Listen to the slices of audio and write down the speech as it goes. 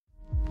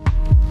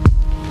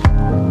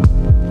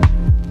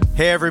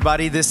Hey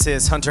everybody, this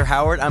is Hunter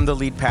Howard. I'm the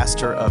lead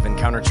pastor of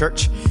Encounter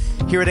Church.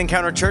 Here at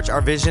Encounter Church, our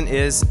vision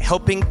is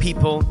helping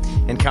people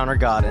encounter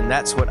God, and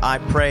that's what I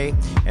pray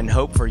and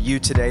hope for you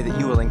today, that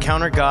you will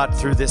encounter God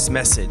through this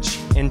message.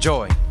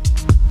 Enjoy.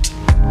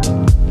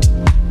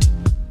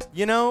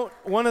 You know,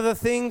 one of the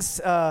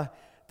things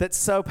that's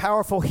so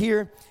powerful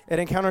here at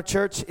Encounter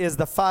Church is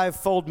the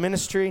fivefold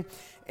ministry,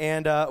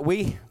 and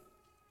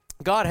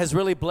God has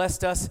really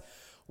blessed us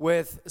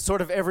with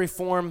sort of every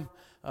form,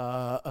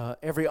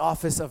 every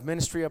office of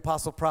ministry: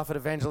 apostle, prophet,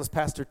 evangelist,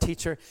 pastor,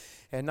 teacher.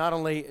 And not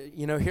only,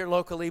 here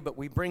locally, but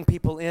we bring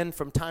people in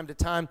from time to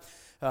time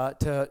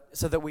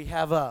so that we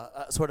have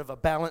a sort of a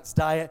balanced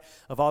diet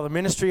of all the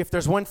ministry. If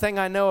there's one thing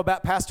I know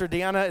about Pastor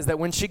Deanna, is that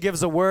when she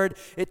gives a word,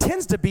 it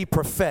tends to be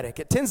prophetic.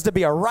 It tends to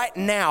be a right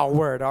now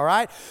word, all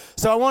right?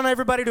 So I want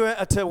everybody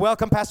to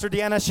welcome Pastor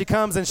Deanna. She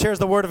comes and shares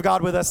the word of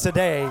God with us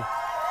today.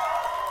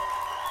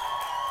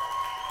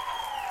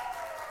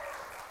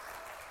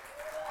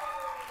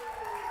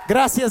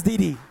 Gracias,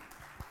 Didi.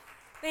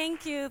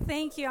 Thank you.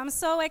 I'm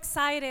so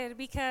excited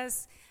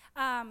because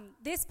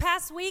this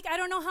past week, I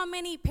don't know how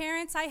many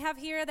parents I have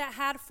here that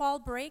had fall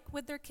break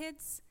with their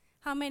kids.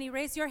 How many?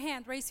 Raise your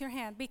hand,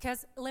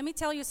 because let me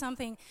tell you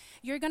something.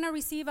 You're going to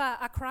receive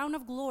a crown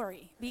of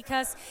glory,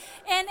 because,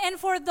 and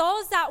for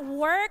those that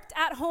worked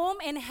at home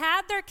and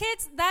had their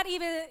kids, that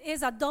even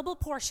is a double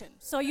portion.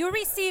 So you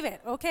receive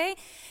it, okay?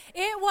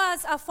 It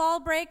was a fall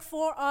break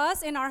for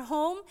us in our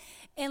home,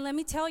 and let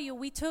me tell you,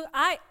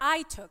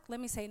 I took,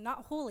 let me say,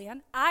 not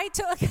Julian, I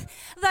took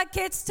the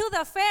kids to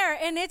the fair,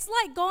 and it's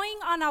like going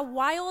on a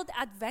wild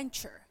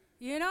adventure,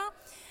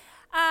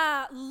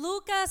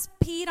 Lucas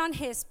peed on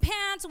his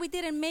pants. We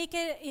didn't make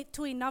it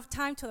to enough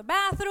time to the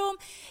bathroom.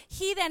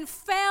 He then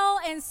fell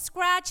and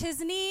scratched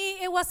his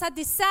knee. It was a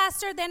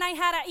disaster. Then I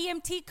had an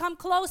EMT come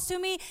close to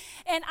me,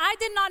 and I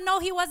did not know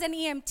he was an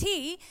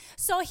EMT.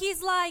 So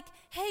he's like,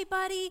 "Hey,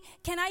 buddy,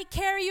 can I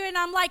carry you?" And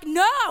I'm like,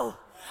 "No,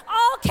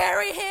 I'll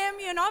carry him,"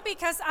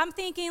 because I'm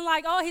thinking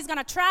like, oh, he's going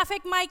to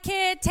traffic my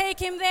kid, take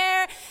him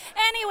there.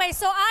 Anyway,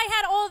 so I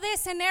had all this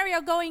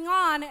scenario going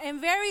on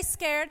and very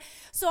scared.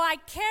 So I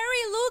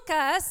carry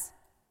Lucas.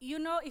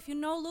 If you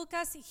know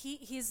Lucas,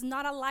 he's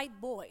not a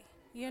light boy,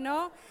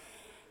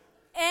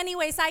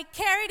 Anyways, I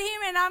carried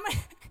him,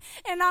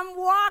 and I'm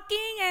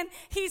walking, and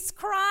he's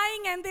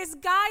crying, and this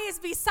guy is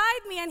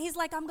beside me, and he's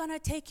like, "I'm going to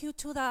take you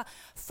to the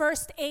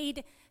first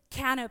aid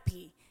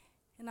canopy."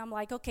 And I'm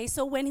like, okay.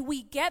 So when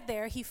we get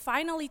there, he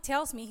finally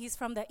tells me he's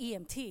from the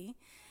EMT.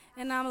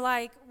 And I'm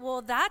like,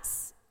 well,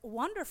 that's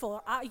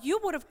wonderful. You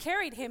would have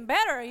carried him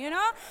better,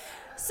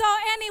 So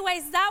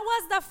anyways, that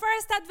was the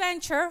first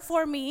adventure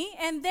for me.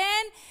 And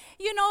then,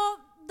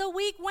 the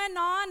week went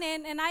on,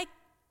 and I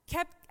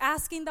kept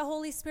asking the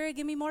Holy Spirit,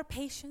 give me more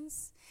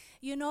patience.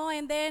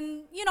 And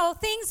then,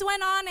 things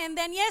went on. And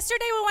then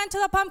yesterday we went to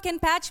the pumpkin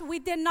patch. We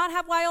did not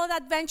have wild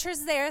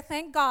adventures there,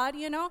 thank God,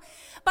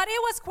 But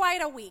it was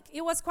quite a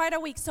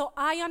week. So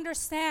I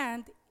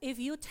understand if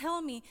you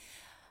tell me,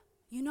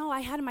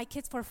 I had my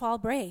kids for fall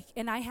break,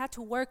 and I had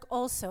to work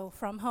also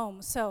from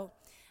home. So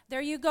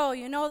there you go.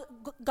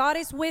 God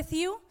is with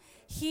you.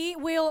 He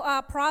will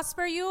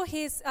prosper you.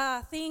 His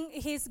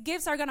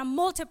gifts are going to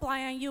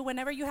multiply on you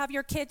whenever you have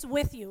your kids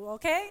with you,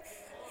 okay?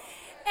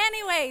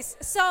 Anyways,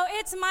 so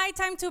it's my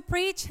time to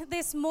preach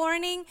this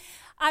morning.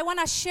 I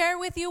want to share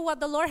with you what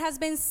the Lord has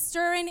been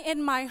stirring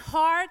in my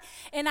heart,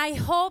 and I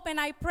hope and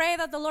I pray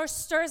that the Lord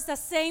stirs the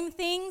same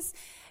things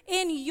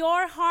in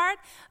your heart.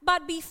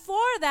 But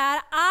before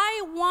that,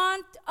 I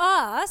want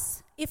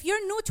us, if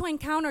you're new to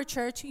Encounter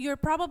Church, you're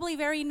probably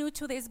very new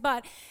to this,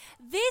 but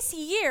this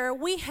year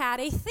we had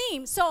a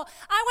theme. So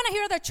I want to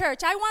hear the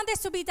church. I want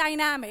this to be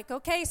dynamic,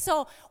 okay?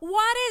 So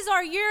what is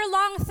our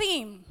year-long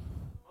theme?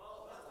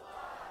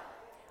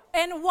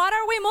 And what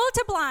are we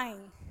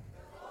multiplying?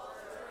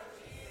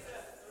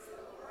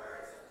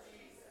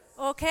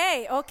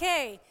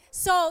 Okay.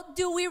 So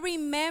do we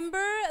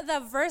remember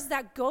the verse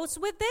that goes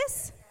with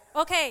this?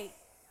 Okay,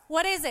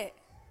 what is it?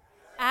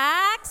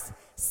 Acts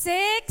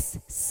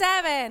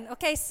 6:7.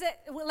 Okay,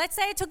 let's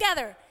say it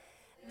together.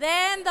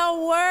 Then the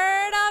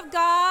word of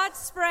God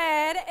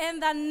spread,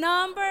 and the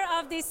number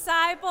of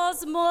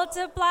disciples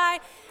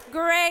multiplied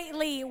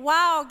greatly.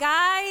 Wow,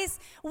 guys,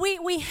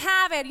 we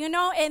have it,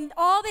 and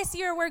all this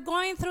year we're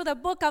going through the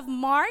book of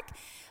Mark.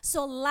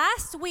 So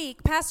last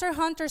week, Pastor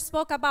Hunter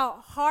spoke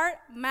about heart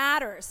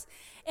matters,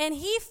 and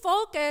he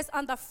focused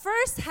on the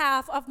first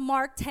half of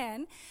Mark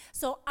 10.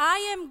 So I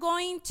am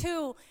going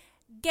to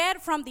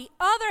get from the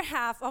other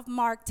half of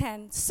Mark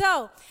 10.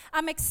 So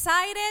I'm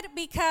excited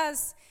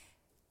because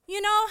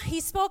he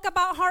spoke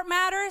about heart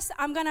matters.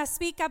 I'm going to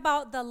speak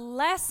about the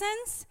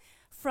lessons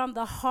from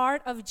the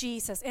heart of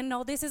Jesus. And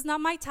no, this is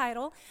not my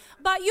title,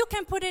 but you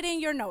can put it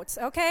in your notes,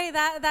 okay?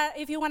 That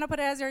if you want to put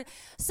it as your.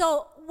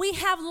 So we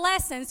have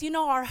lessons. You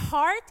know, our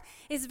heart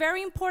is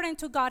very important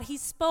to God. He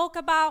spoke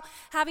about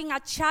having a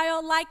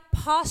childlike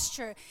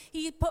posture.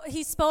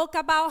 He spoke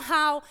about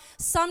how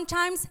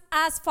sometimes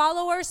as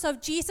followers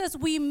of Jesus,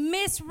 we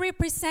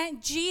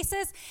misrepresent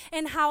Jesus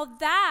and how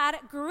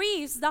that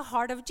grieves the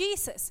heart of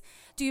Jesus.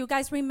 Do you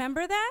guys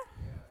remember that?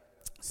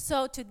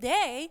 So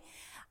today,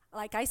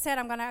 like I said,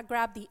 I'm gonna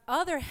grab the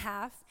other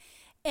half,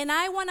 and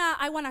I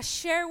wanna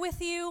share with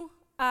you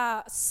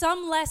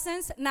some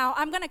lessons. Now,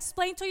 I'm gonna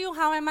explain to you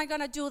how am I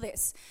gonna do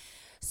this.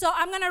 So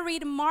I'm gonna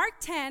read Mark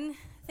 10.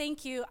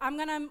 Thank you. I'm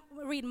gonna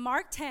read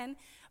Mark 10,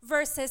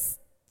 verses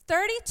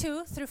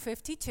 32 through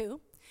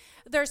 52.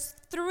 There's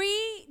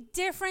 3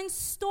 different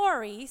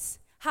stories.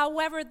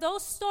 However,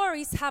 those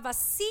stories have a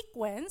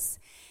sequence,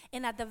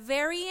 and at the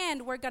very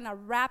end, we're gonna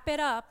wrap it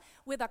up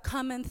with a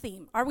common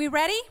theme. Are we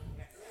ready?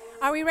 Yes.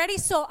 Are we ready?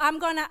 So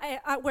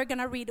we're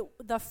gonna read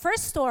the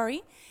first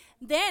story.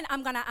 Then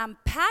I'm gonna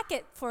unpack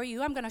it for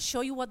you. I'm gonna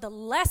show you what the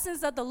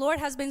lessons that the Lord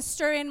has been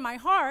stirring in my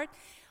heart,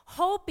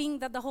 hoping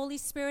that the Holy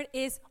Spirit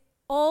is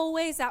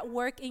always at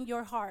work in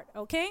your heart,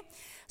 okay?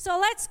 So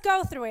let's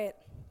go through it.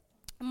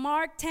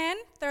 Mark 10,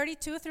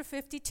 32 through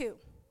 52.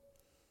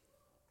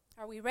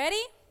 Are we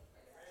ready?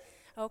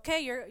 Okay,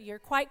 you're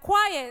quite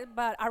quiet,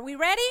 but are we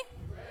ready?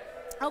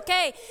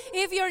 Okay,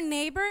 if your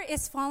neighbor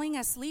is falling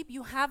asleep,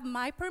 you have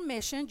my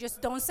permission,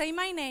 just don't say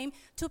my name,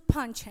 to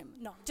punch him.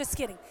 No, just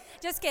kidding.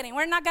 Just kidding.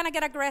 We're not going to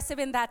get aggressive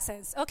in that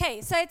sense.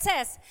 Okay, so it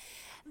says,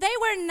 they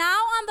were now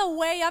on the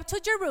way up to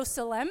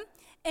Jerusalem,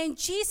 and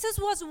Jesus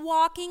was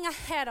walking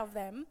ahead of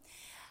them.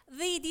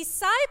 The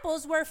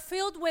disciples were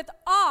filled with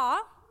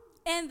awe,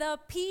 and the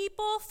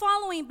people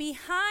following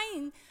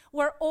behind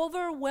were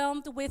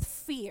overwhelmed with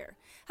fear.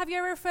 Have you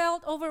ever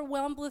felt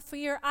overwhelmed with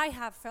fear? I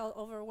have felt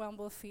overwhelmed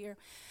with fear.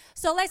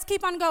 So let's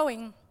keep on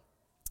going.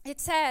 It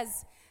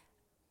says,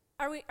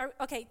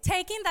 okay,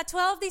 taking the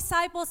 12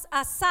 disciples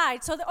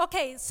aside. So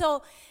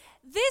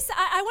this,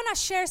 I want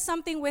to share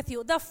something with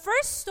you. The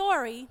first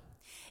story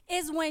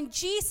is when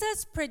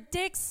Jesus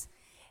predicts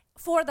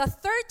for the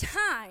 3rd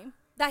time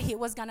that he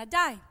was going to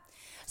die.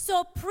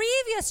 So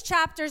previous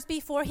chapters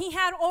before, he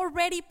had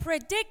already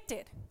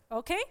predicted,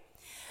 okay?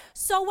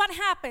 So what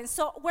happens?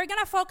 So we're going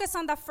to focus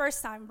on the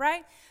first time,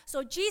 right?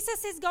 So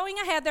Jesus is going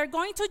ahead. They're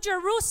going to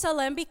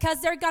Jerusalem because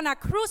they're going to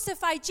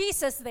crucify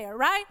Jesus there,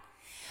 right?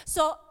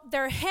 So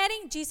they're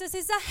heading, Jesus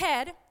is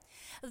ahead.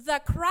 The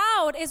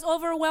crowd is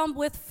overwhelmed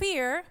with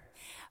fear,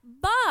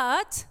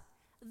 but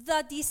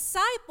the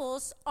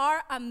disciples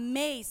are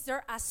amazed.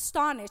 They're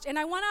astonished. And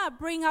I want to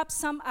bring up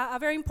a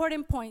very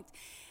important point.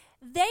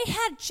 They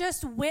had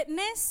just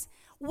witnessed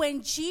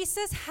when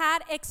Jesus had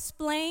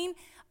explained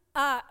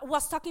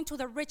was talking to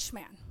the rich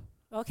man,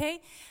 okay?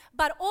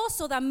 But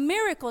also the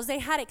miracles, they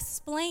had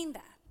explained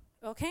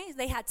that, okay?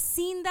 They had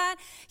seen that.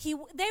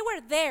 They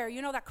were there,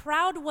 you know, the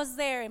crowd was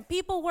there and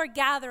people were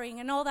gathering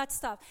and all that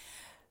stuff.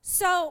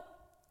 So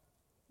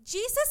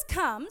Jesus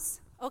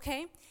comes,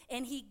 okay,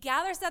 and he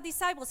gathers the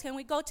disciples. Can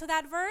we go to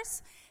that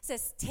verse? It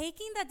says,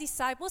 taking the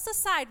disciples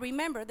aside,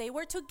 remember, they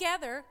were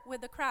together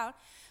with the crowd.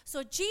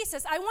 So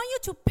Jesus, I want you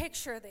to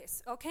picture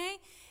this, okay?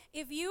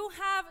 If you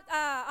have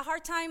a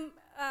hard time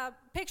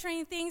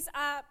picturing things,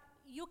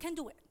 you can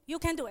do it. You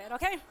can do it,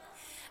 okay?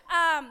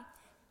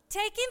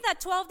 Taking the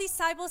 12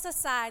 disciples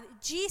aside,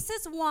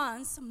 Jesus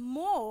once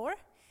more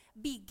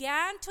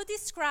began to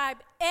describe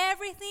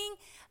everything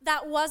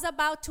that was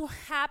about to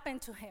happen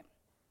to him.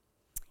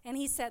 And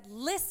he said,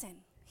 listen,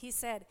 he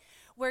said,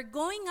 we're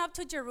going up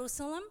to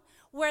Jerusalem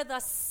where the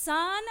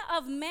Son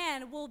of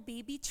Man will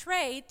be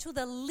betrayed to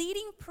the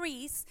leading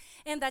priests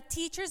and the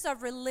teachers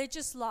of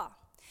religious law.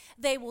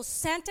 They will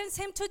sentence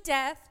him to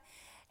death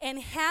and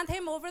hand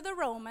him over the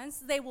Romans.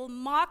 They will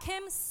mock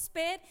him,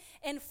 spit,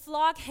 and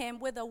flog him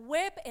with a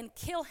whip and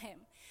kill him.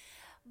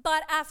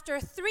 But after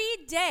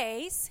 3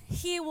 days,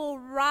 he will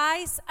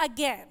rise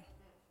again.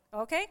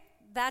 Okay?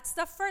 That's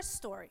the first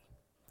story.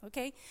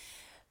 Okay?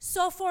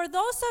 So for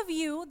those of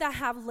you that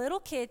have little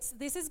kids,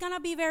 this is going to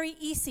be very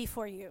easy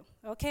for you.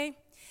 Okay?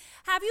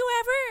 Have you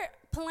ever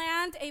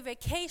planned a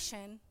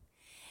vacation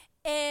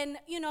and,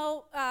 you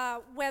know,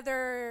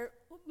 whether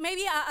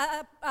maybe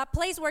a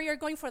place where you're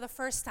going for the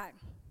first time?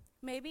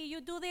 Maybe you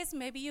do this,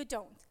 maybe you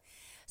don't.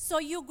 So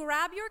you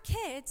grab your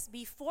kids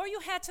before you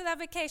head to that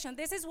vacation.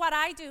 This is what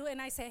I do,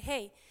 and I say,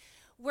 hey,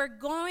 we're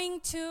going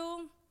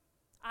to,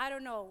 I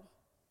don't know,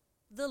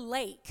 the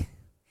lake.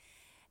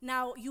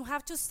 Now, you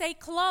have to stay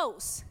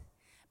close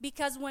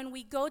because when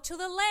we go to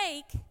the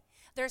lake,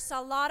 there's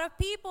a lot of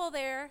people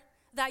there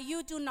that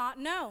you do not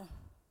know.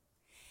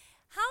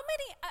 How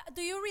many,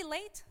 do you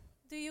relate?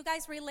 Do you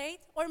guys relate?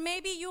 Or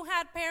maybe you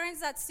had parents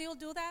that still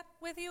do that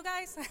with you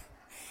guys?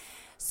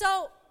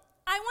 So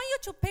I want you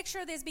to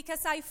picture this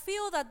because I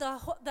feel that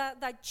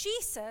that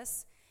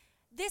Jesus,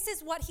 this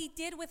is what he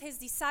did with his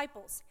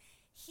disciples.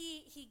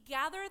 He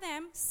gathered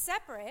them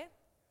separate.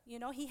 You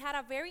know, he had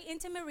a very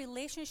intimate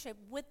relationship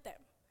with them.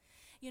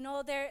 You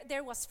know,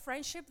 there was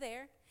friendship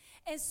there.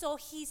 And so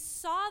he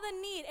saw the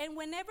need, and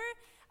whenever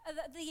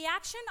the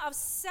action of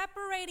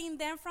separating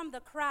them from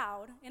the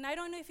crowd, and I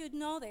don't know if you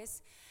know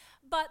this,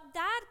 but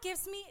that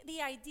gives me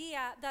the idea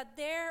that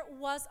there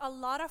was a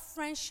lot of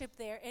friendship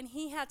there, and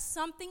he had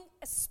something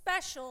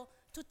special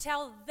to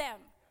tell them.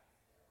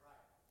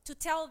 To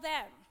tell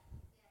them,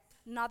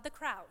 not the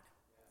crowd.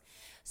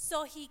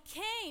 So he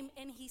came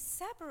and he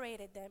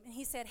separated them, and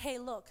he said, hey,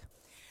 look,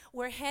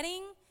 we're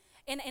heading,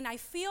 and I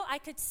feel I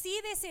could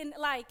see this in,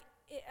 like,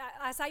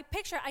 as I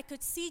picture, I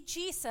could see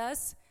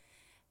Jesus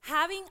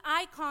having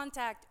eye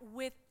contact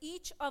with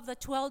each of the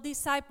 12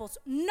 disciples,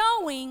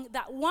 knowing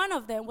that one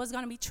of them was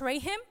going to betray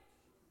him.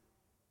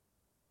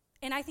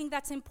 And I think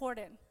that's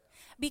important,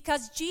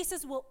 because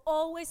Jesus will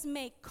always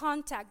make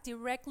contact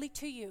directly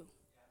to you,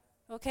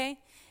 okay?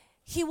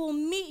 He will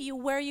meet you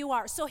where you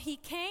are. So he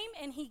came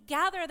and he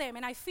gathered them,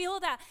 and I feel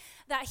that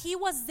he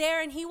was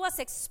there and he was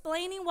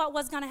explaining what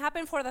was going to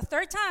happen for the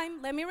third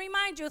time. Let me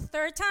remind you,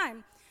 third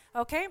time,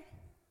 okay?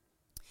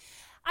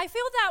 I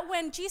feel that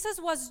when Jesus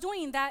was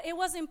doing that, it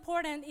was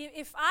important.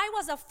 If I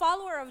was a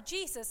follower of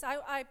Jesus,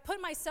 I put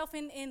myself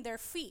in their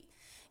feet,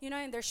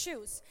 in their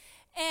shoes.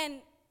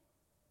 And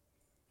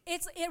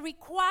it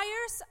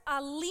requires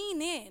a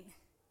lean in.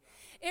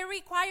 It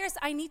requires,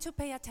 I need to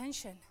pay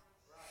attention.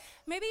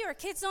 Maybe your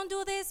kids don't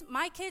do this.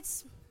 My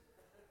kids,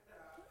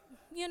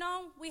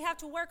 we have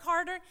to work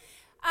harder.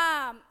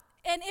 And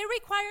it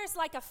requires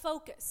like a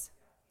focus,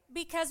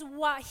 because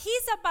what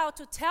he's about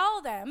to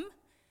tell them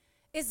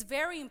is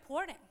very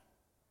important.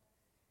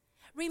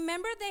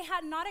 Remember, they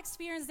had not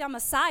experienced the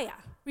Messiah.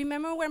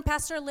 Remember when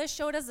Pastor Liz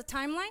showed us the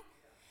timeline?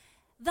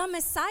 The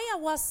Messiah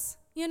was,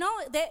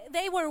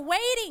 they were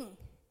waiting.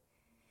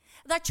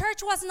 The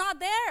church was not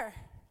there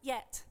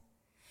yet.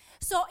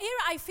 So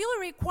I feel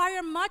it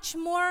requires much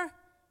more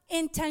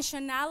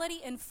intentionality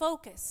and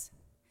focus.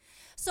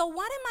 So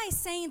what am I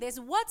saying this?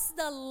 What's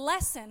the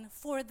lesson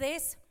for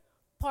this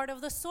part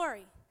of the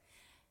story?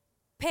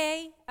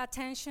 Pay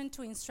attention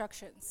to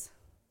instructions.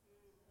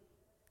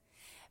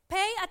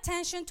 Pay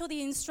attention to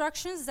the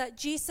instructions that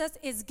Jesus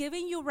is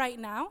giving you right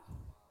now,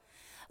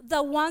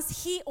 the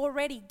ones he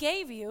already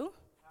gave you,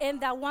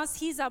 and the ones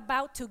he's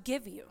about to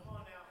give you.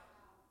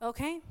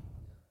 Okay?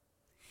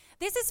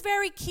 This is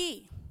very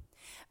key,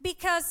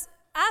 because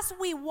as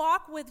we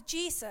walk with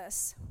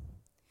Jesus,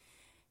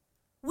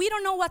 we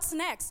don't know what's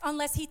next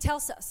unless he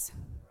tells us.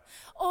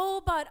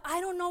 Oh, but I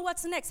don't know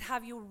what's next.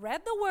 Have you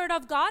read the Word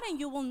of God, and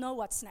you will know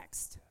what's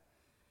next?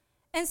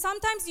 And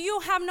sometimes you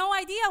have no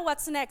idea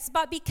what's next,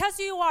 but because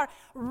you are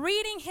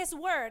reading his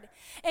word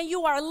and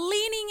you are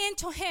leaning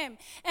into him,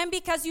 and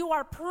because you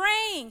are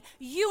praying,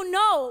 you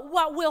know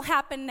what will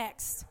happen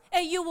next,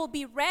 and you will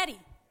be ready.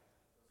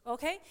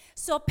 Okay?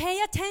 So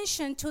pay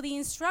attention to the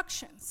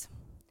instructions.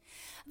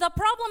 The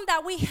problem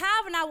that we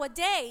have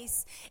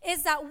nowadays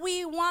is that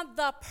we want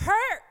the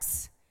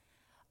perks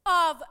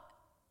of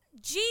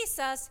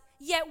Jesus,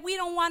 yet we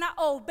don't want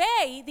to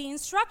obey the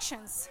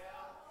instructions.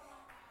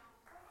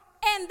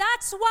 And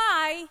that's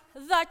why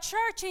the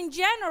church in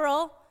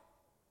general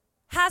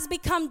has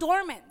become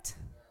dormant,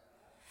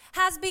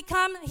 has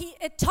become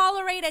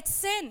tolerated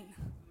sin.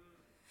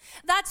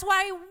 That's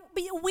why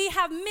we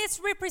have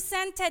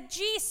misrepresented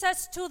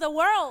Jesus to the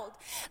world.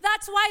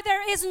 That's why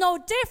there is no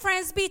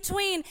difference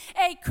between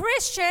a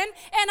Christian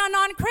and a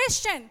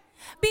non-Christian,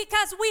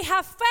 because we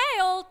have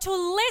failed to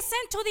listen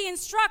to the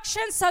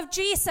instructions of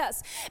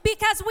Jesus,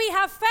 because we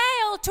have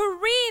failed to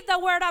read the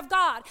Word of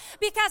God,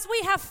 because we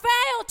have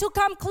failed to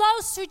come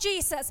close to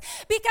Jesus,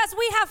 because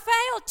we have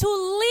failed to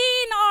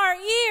lean our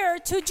ear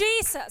to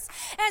Jesus.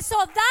 And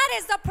so that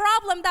is the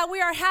problem that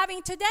we are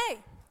having today.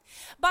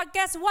 But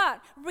guess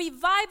what?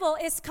 Revival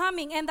is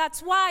coming, and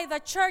that's why the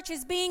church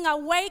is being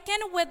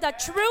awakened with the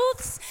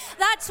truths.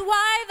 That's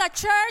why the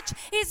church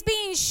is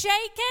being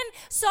shaken,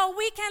 so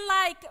we can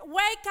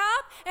wake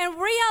up and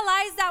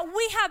realize that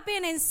we have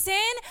been in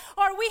sin,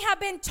 or we have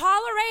been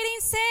tolerating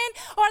sin,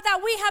 or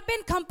that we have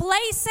been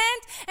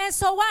complacent. And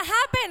so what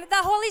happened?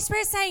 The Holy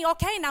Spirit saying,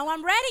 okay, now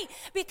I'm ready,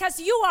 because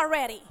you are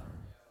ready.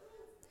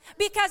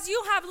 Because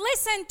you have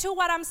listened to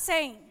what I'm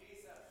saying.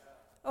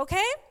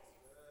 Okay?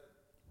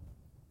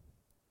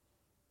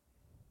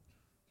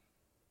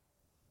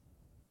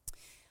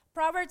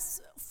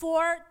 Proverbs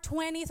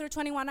 4:20 through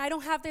 21. I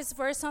don't have this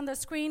verse on the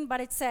screen, but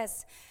it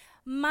says,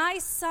 my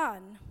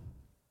son,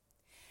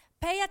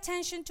 pay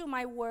attention to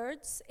my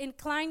words,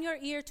 incline your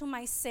ear to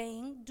my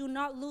saying, do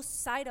not lose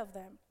sight of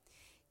them.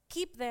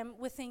 Keep them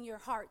within your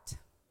heart.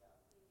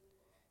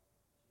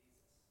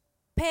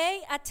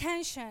 Pay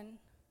attention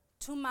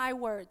to my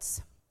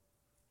words.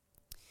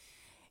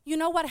 You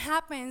know what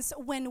happens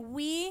when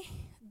we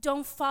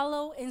don't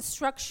follow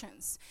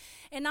instructions?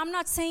 And I'm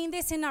not saying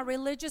this in a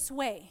religious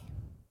way,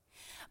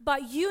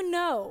 but you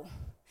know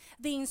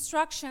the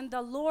instruction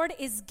the Lord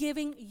is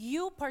giving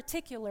you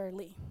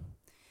particularly.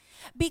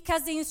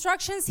 Because the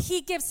instructions he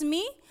gives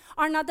me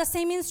are not the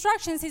same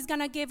instructions he's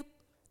going to give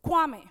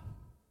Kwame.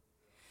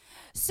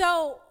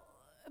 So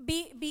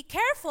be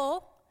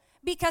careful,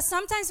 because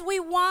sometimes we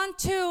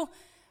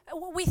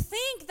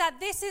think that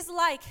this is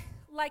like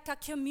like a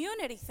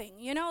community thing,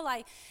 you know,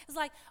 like it's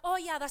like, oh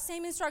yeah, the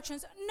same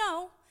instructions.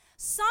 No,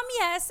 some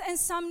yes and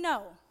some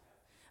no.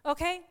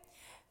 Okay?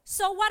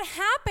 So what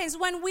happens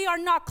when we are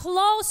not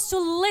close to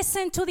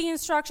listen to the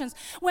instructions?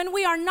 When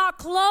we are not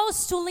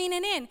close to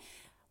leaning in,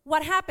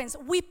 what happens?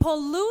 We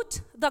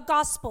pollute the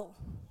gospel.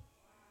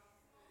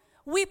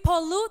 We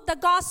pollute the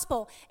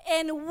gospel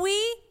and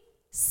we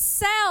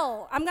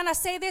sell. I'm going to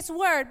say this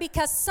word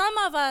because some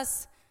of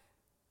us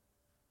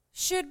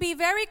should be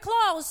very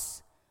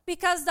close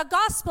because the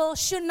gospel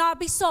should not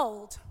be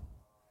sold.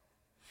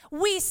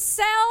 We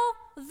sell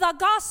the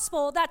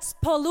gospel that's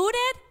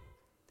polluted,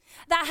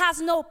 that has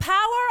no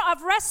power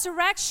of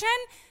resurrection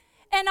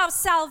and of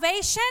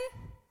salvation,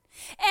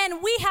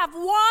 and we have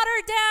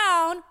watered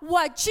down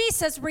what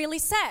Jesus really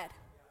said.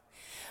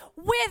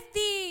 With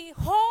the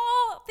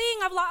whole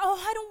thing of like, oh,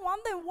 I don't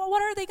want them.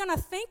 What are they going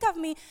to think of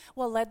me?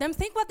 Well, let them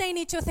think what they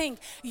need to think.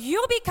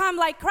 You become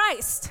like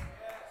Christ.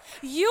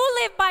 You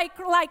live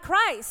like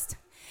Christ.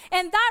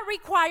 And that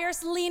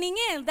requires leaning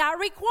in. That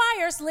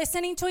requires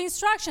listening to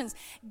instructions.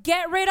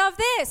 Get rid of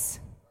this,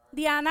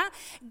 Diana.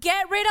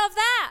 Get rid of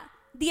that,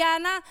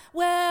 Diana.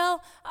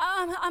 Well,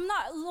 I'm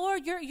not,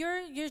 Lord,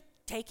 you're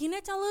taking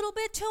it a little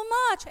bit too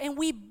much. And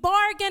we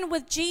bargain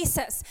with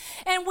Jesus,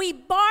 and we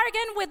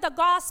bargain with the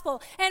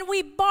gospel, and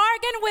we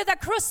bargain with the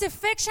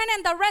crucifixion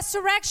and the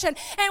resurrection,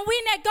 and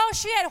we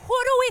negotiate. Who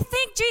do we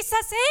think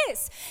Jesus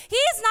is?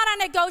 He's not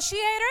a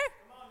negotiator.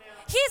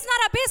 He's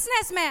not a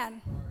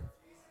businessman.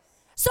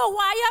 So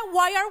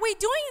why are we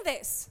doing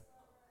this?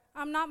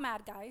 I'm not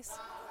mad, guys.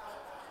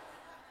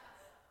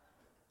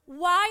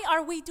 Why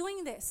are we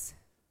doing this?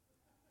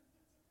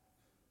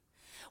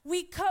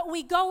 We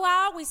go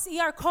out, we see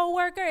our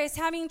coworker is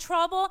having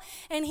trouble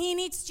and he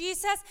needs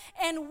Jesus,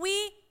 and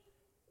we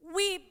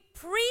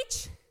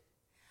preach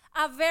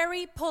a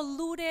very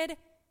polluted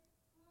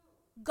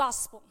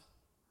gospel.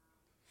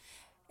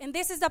 And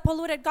this is the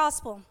polluted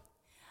gospel.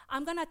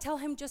 I'm going to tell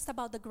him just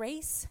about the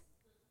grace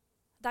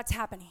that's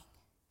happening.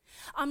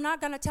 I'm not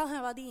going to tell him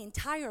about the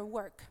entire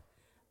work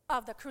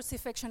of the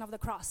crucifixion of the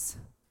cross.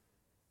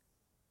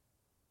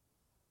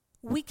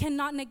 We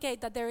cannot negate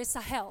that there is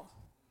a hell.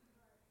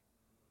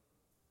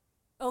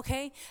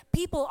 Okay?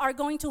 People are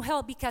going to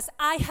hell because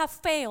I have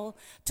failed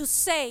to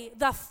say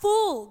the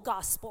full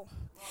gospel.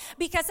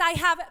 Because I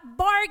have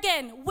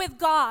bargained with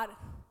God.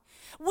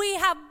 We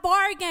have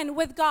bargained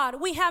with God.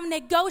 We have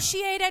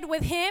negotiated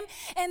with Him,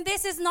 and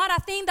this is not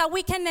a thing that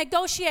we can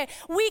negotiate.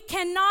 We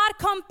cannot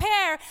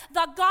compare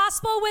the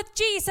gospel with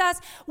Jesus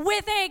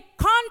with a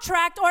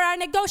contract or a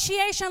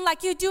negotiation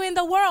like you do in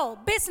the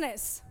world,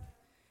 business.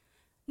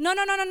 No.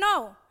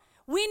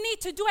 We need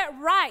to do it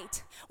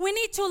right. We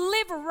need to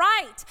live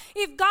right.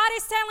 If God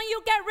is telling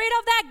you get rid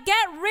of that,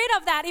 get rid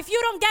of that. If you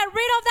don't get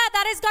rid of that,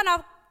 that is going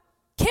to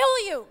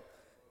kill you.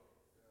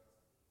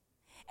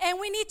 And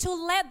we need to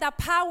let the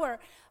power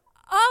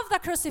of the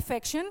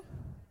crucifixion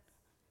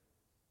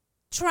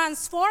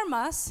transform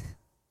us,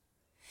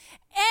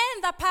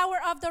 and the power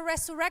of the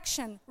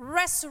resurrection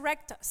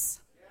resurrect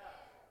us.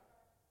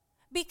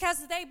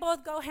 Because they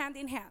both go hand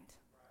in hand.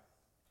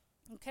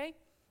 Okay?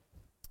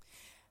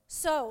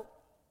 So,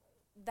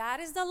 that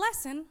is the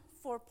lesson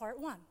for part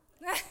 1.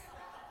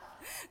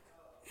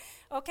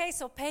 Okay,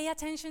 so pay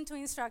attention to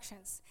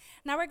instructions.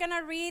 Now we're going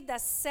to read the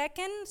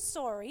second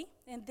story,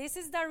 and this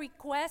is the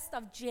request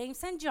of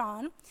James and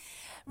John.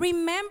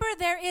 Remember,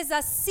 there is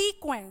a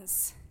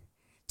sequence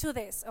to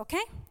this,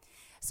 okay?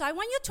 So I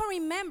want you to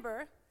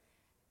remember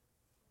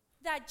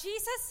that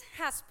Jesus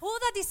has pulled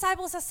the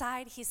disciples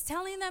aside. He's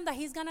telling them that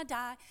he's going to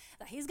die,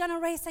 that he's going to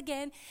rise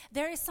again.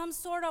 There is some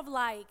sort of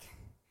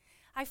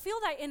I feel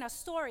that in a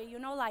story, you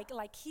know, like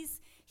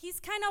he's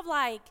kind of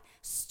like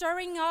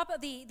stirring up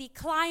the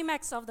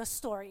climax of the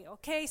story,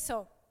 okay?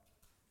 So,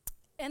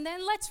 and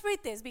then let's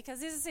read this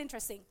because this is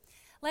interesting.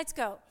 Let's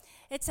go.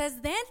 It says,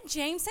 then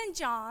James and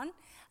John,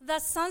 the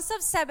sons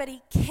of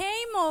Zebedee,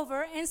 came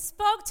over and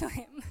spoke to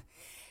him.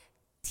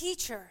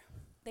 Teacher,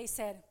 they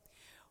said,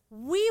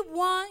 we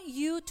want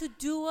you to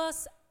do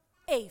us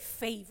a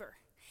favor.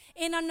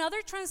 In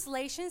another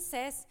translation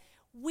says,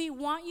 we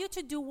want you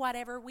to do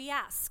whatever we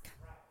ask.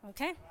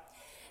 Okay?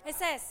 It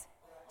says,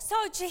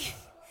 starting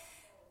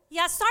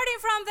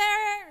from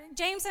there,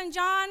 James and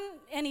John,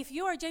 and if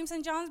you are James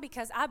and John,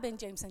 because I've been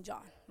James and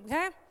John,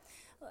 okay?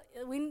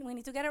 We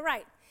need to get it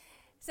right.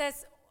 It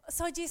says,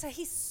 so Jesus,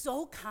 he's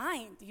so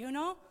kind, you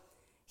know?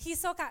 He's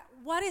so kind.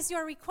 What is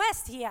your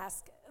request, he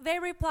asked. They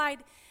replied,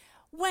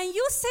 when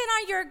you sit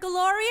on your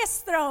glorious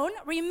throne,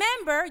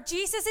 remember,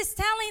 Jesus is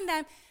telling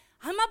them,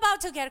 I'm about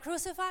to get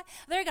crucified.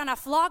 They're going to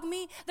flog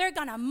me. They're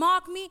going to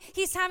mock me.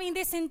 He's having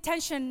this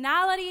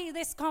intentionality,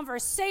 this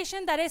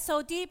conversation that is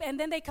so deep. And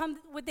then they come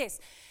with this.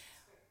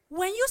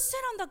 When you sit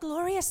on the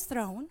glorious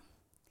throne,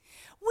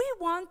 we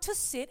want to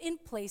sit in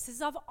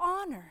places of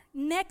honor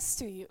next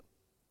to you.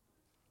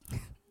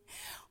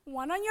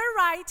 One on your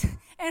right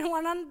and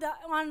one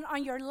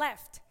on your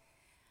left.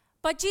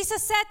 But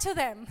Jesus said to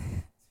them,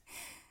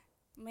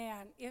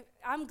 man,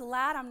 I'm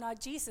glad I'm not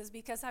Jesus,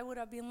 because I would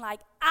have been like,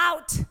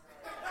 out.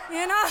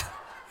 You know?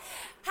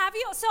 Have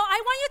you? So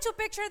I want you to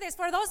picture this.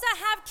 For those that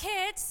have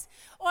kids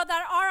or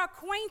that are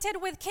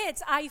acquainted with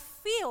kids, I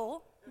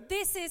feel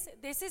this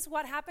is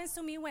what happens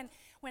to me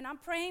when I'm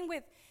praying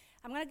with.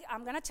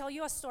 I'm gonna tell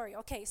you a story.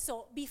 Okay,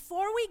 so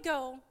before we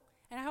go,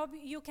 and I hope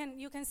you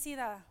can see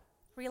the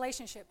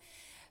relationship.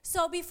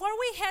 So before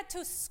we head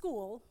to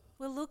school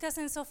with Lucas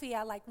and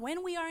Sophia, like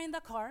when we are in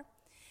the car,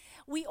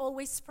 we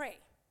always pray,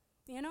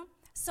 you know?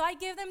 So I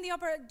give them the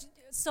opportunity.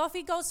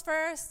 Sophie goes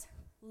first,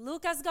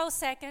 Lucas goes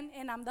second,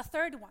 and I'm the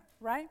third one,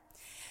 right?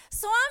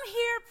 So I'm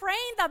here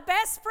praying the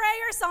best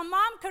prayers a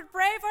mom could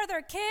pray for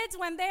their kids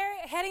when they're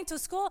heading to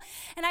school.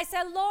 And I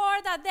said,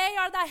 Lord, that they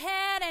are the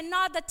head and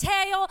not the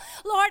tail.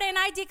 Lord, and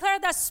I declare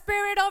the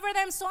Spirit over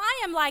them. So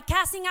I am like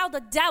casting out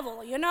the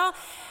devil, you know?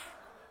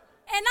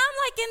 And I'm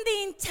like in the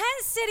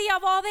intensity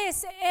of all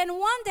this. And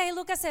one day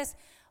Lucas says,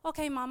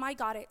 okay, Mom, I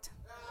got it.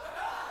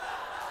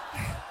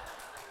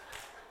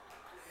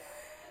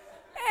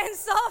 And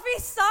Sophie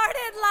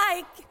started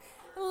like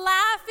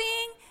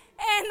laughing.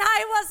 And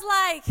I was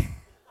like,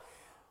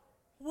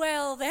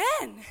 well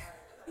then,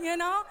 you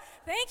know,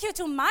 thank you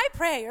to my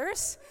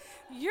prayers,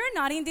 you're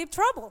not in deep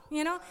trouble,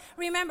 you know.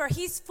 Remember,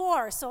 he's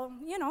 4, so,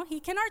 you know,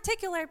 he can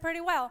articulate pretty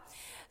well.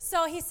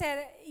 So he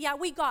said, yeah,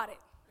 we got it.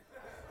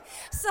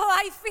 So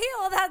I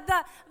feel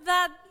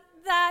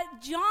that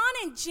John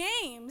and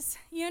James,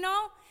 you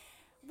know,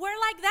 were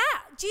like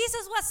that.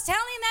 Jesus was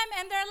telling them,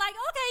 and they're like,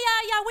 okay,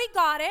 yeah, we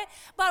got it.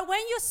 But when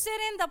you sit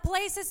in the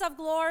places of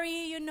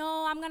glory, you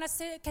know, I'm going to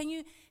sit,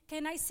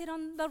 can I sit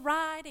on the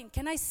right, and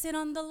can I sit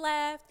on the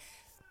left?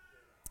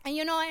 And,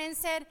 you know,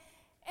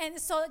 and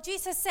so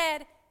Jesus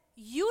said,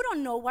 you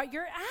don't know what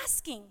you're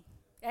asking,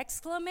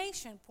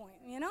 exclamation point,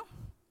 you know.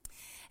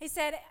 He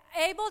said,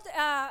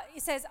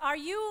 it says,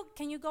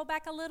 can you go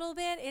back a little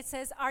bit? It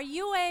says, are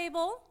you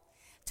able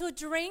to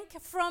drink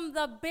from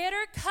the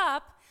bitter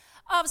cup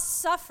of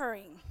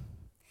suffering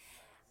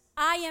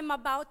I am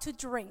about to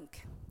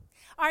drink?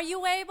 Are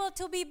you able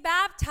to be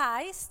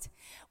baptized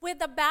with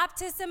the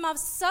baptism of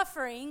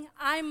suffering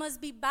I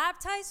must be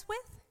baptized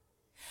with?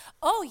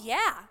 Oh,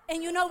 yeah.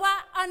 And you know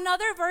what?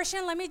 Another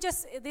version,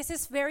 this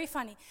is very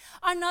funny.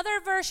 Another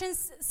version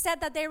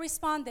said that they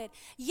responded,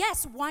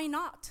 yes, why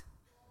not?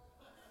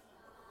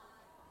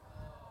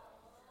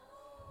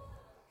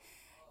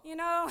 You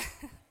know,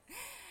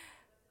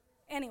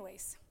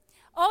 anyways.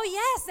 Oh,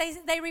 yes,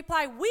 they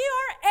replied, we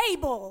are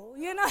able,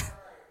 you know.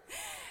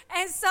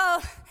 And so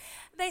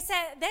they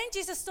said, then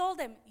Jesus told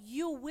them,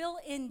 you will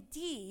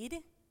indeed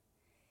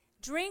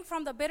drink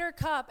from the bitter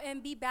cup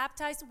and be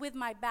baptized with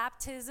my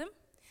baptism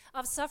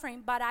of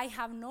suffering, but I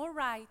have no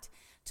right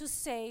to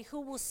say who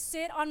will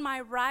sit on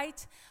my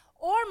right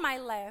or my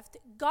left.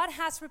 God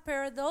has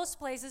prepared those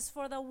places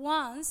for the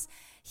ones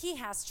he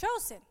has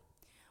chosen.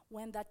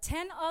 When the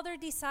 10 other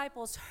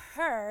disciples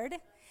heard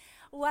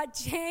what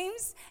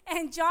James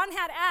and John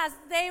had asked,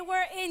 they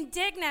were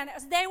indignant.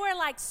 They were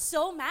like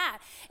so mad.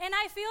 And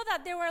I feel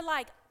that they were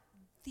like,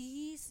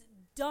 these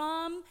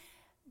dumb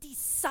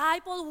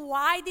disciples,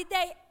 why did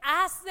they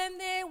ask them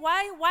this?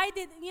 Why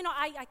did, you know,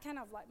 I kind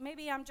of like,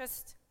 maybe I'm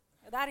just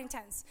that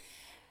intense.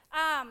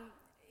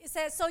 It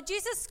says, so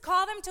Jesus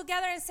called them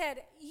together and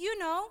said, you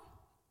know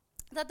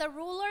that the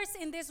rulers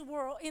in this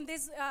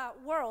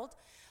world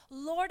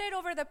lord it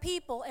over the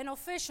people, and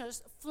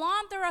officials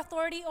flaunt their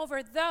authority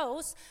over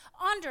those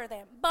under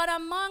them. But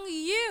among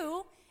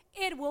you,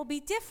 it will be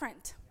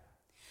different.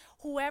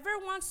 Whoever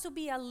wants to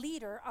be a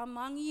leader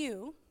among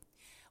you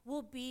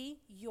will be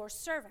your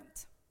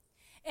servant.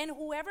 And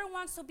whoever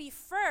wants to be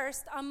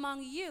first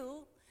among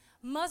you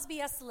must be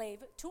a slave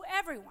to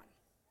everyone.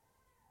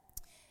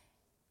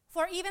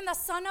 For even the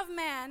Son of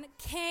Man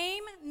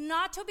came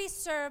not to be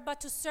served,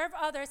 but to serve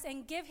others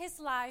and give his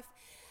life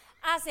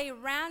as a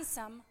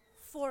ransom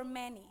for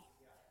many.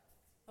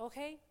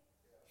 Okay?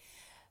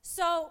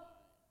 So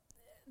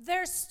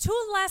there's 2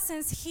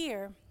 lessons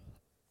here,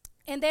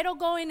 and they don't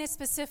go in a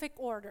specific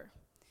order.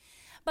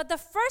 But the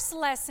first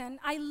lesson,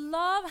 I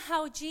love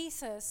how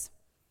Jesus,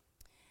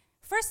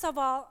 first of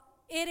all,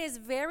 it is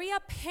very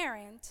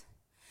apparent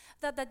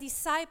that the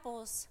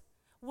disciples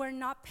were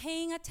not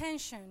paying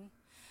attention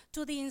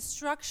to the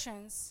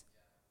instructions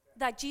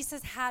that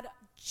Jesus had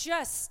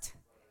just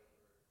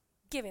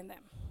given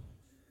them.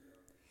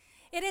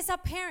 It is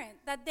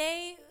apparent that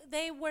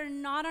they were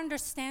not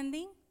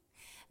understanding,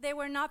 they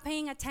were not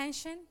paying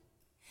attention,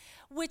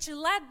 which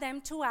led them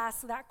to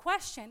ask that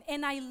question.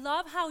 And I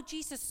love how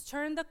Jesus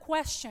turned the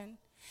question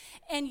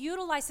and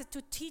utilized it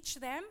to teach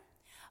them,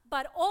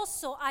 but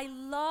also I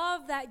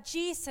love that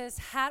Jesus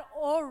had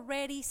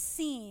already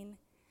seen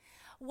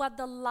what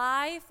the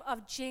life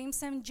of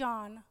James and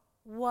John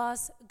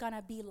was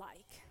gonna be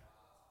like.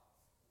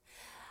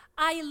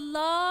 I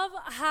love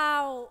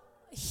how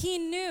he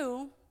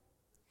knew,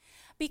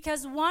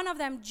 because one of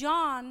them,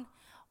 John,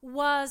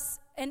 was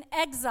an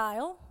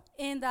exile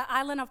in the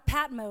island of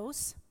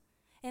Patmos,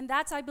 and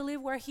that's, I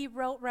believe, where he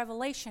wrote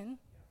Revelation.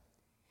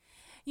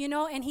 You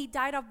know, and he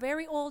died of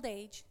very old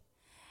age.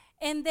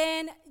 And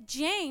then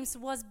James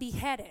was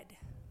beheaded.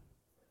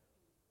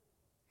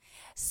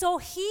 So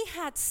he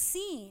had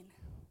seen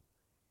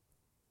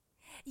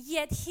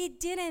Yet he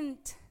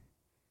didn't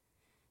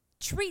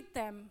treat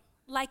them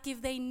like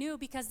if they knew,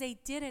 because they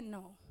didn't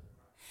know.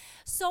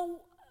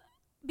 So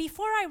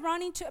before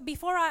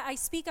I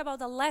speak about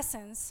the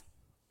lessons,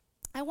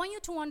 I want you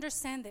to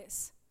understand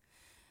this.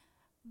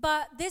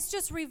 But this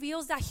just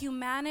reveals the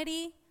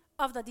humanity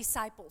of the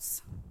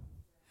disciples.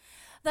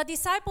 The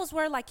disciples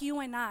were like you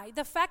and I.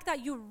 The fact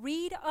that you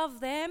read of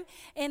them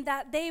and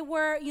that they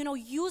were,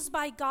 used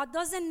by God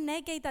doesn't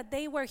negate that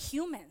they were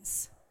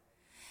humans.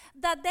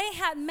 That they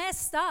had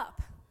messed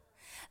up.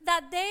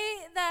 That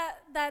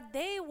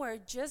they were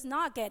just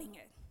not getting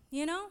it,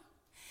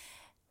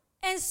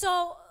 And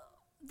so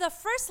the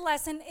first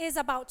lesson is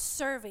about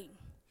serving.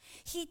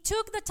 He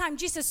took the time,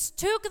 Jesus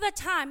took the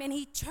time, and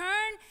he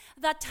turned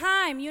the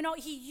time.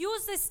 He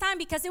used this time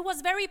because it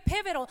was very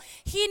pivotal.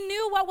 He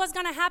knew what was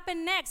going to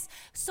happen next.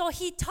 So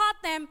he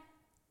taught them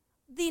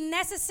the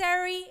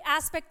necessary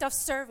aspect of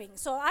serving.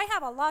 So I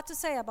have a lot to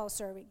say about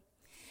serving.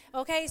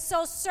 Okay,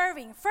 so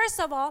serving.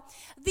 First of all,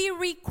 the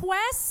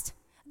request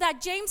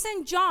that James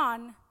and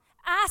John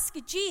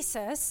asked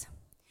Jesus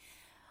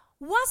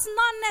was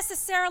not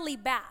necessarily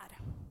bad.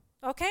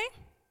 Okay?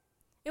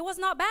 It was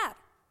not bad.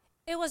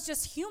 It was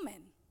just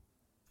human.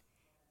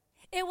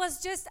 It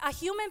was just a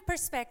human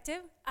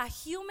perspective, a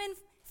human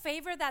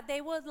favor that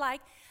they would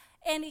like.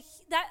 And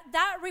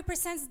that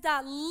represents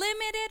the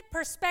limited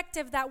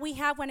perspective that we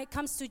have when it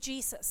comes to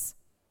Jesus.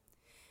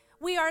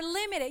 We are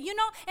limited,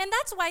 and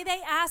that's why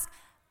they ask,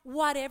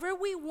 whatever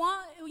we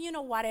want,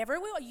 whatever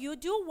you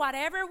do,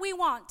 whatever we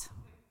want.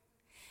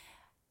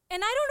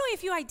 And I don't know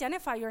if you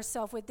identify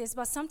yourself with this,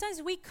 but sometimes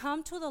we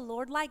come to the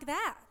Lord like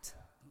that.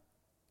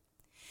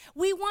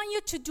 We want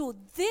you to do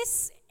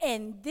this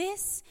and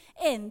this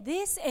and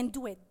this and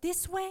do it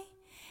this way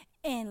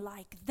and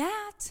like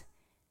that,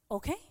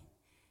 okay?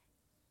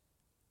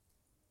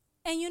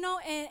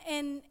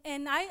 And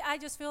and I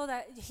just feel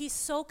that he's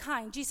so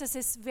kind. Jesus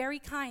is very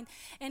kind,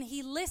 and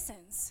he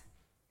listens.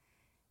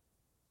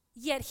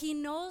 Yet he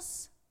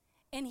knows,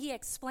 and he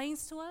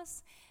explains to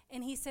us,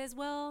 and he says,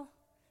 well,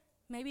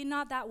 maybe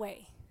not that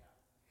way.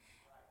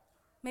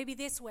 Maybe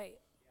this way.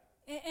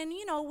 And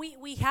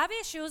we have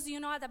issues,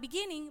 at the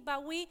beginning,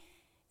 but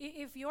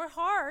if your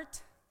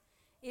heart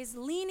is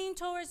leaning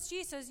towards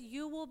Jesus,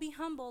 you will be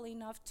humble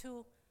enough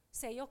to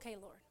say, okay,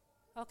 Lord,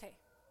 okay,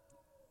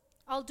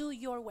 I'll do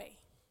your way,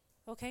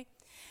 okay?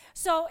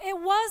 So it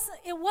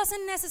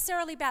wasn't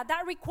necessarily bad.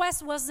 That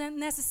request wasn't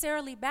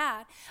necessarily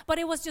bad, but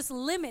it was just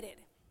limited.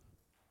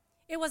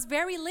 It was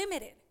very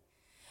limited.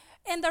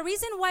 And the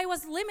reason why it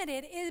was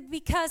limited is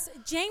because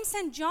James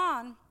and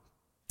John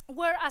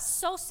were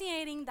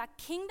associating the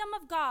kingdom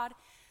of God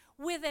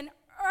with an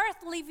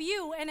earthly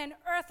view and an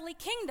earthly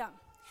kingdom.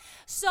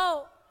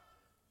 So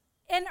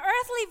an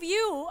earthly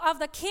view of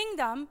the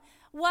kingdom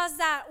was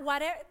that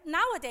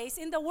nowadays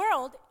in the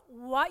world,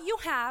 what you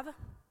have,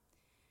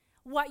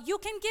 what you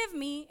can give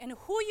me, and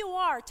who you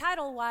are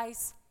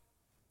title-wise,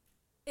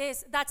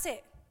 that's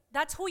it.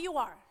 That's who you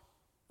are.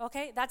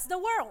 Okay? That's the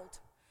world.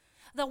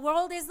 The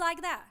world is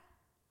like that.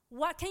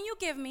 What can you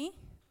give me?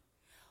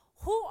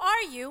 Who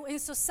are you in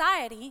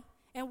society,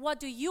 and what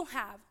do you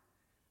have?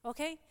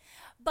 Okay?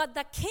 But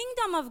the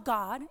kingdom of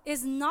God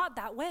is not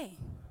that way.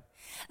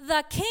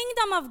 The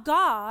kingdom of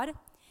God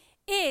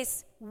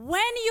is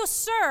when you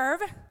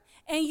serve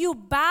and you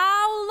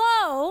bow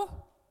low,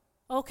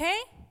 okay?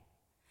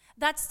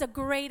 That's the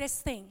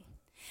greatest thing.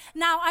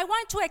 Now, I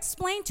want to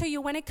explain to you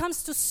when it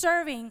comes to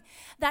serving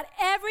that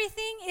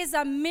everything is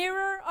a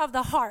mirror of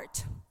the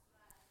heart.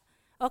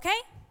 Okay?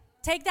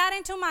 Take that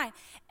into mind.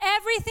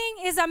 Everything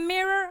is a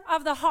mirror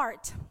of the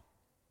heart.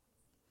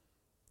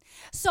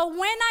 So when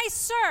I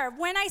serve,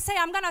 when I say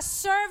I'm going to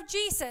serve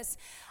Jesus,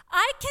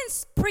 I can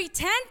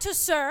pretend to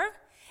serve,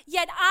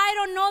 yet I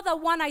don't know the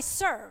one I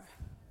serve.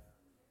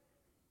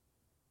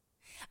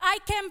 I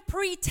can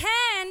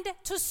pretend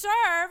to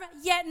serve,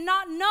 yet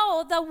not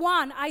know the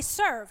one I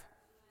serve.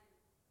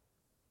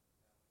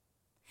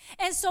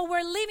 And so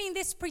we're living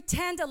this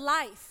pretend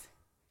life,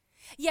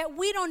 yet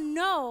we don't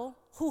know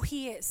who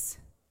he is.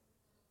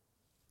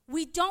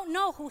 We don't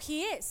know who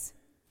he is.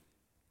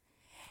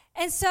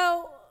 And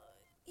so,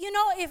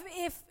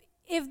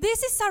 if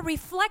this is a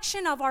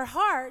reflection of our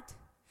heart,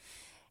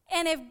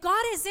 and if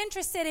God is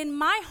interested in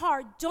my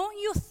heart, don't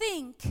you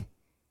think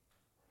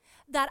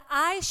that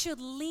I should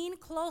lean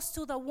close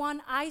to the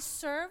one I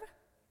serve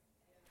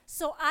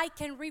so I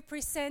can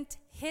represent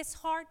his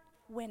heart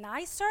when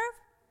I serve?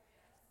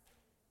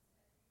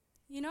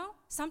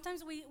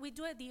 Sometimes we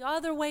do it the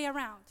other way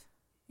around,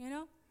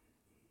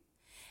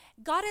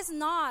 God is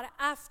not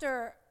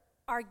after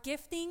our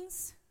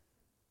giftings,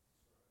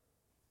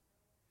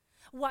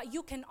 what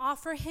you can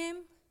offer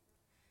him,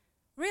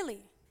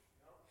 really.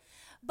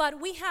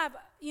 But we have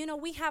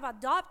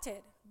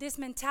adopted this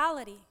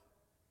mentality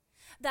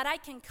that I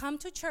can come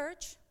to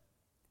church,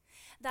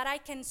 that I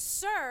can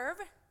serve,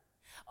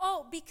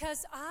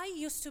 because I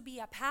used to be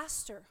a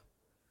pastor.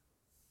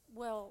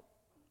 Well,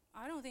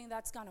 I don't think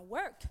that's going to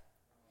work.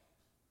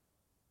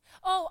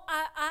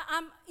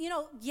 I'm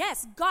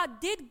yes, God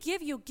did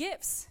give you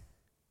gifts.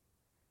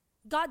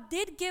 God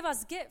did give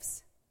us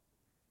gifts.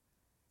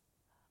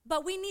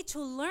 But we need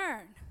to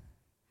learn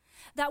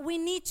that we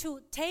need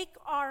to take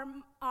our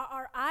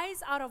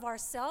eyes out of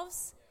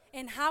ourselves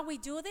and how we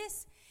do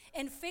this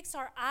and fix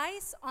our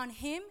eyes on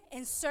Him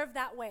and serve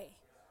that way.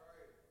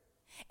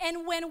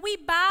 And when we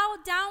bow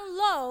down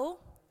low,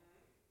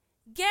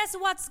 guess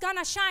what's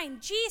gonna shine?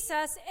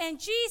 Jesus, and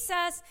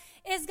Jesus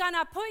is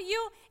gonna put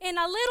you in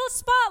a little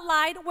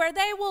spotlight where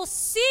they will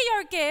see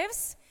your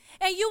gifts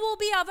and you will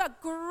be of a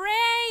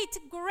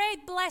great,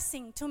 great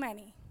blessing to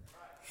many.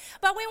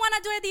 But we want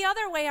to do it the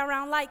other way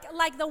around,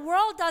 like the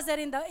world does it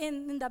in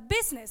the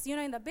business. You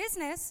know, in the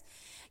business,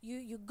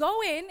 you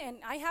go in, and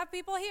I have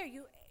people here.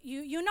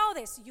 You know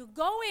this. You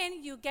go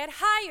in, you get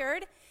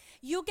hired,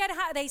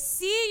 they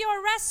see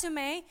your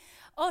resume.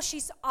 Oh,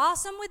 she's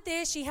awesome with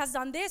this. She has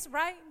done this,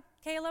 right?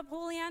 Caleb,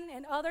 Julian,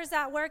 and others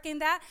that work in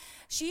that.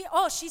 She's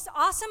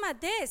awesome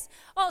at this.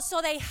 Oh,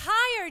 so they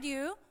hired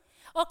you,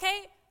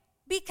 okay,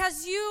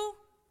 because you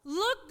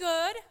look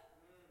good.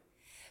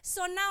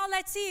 So now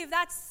let's see if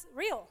that's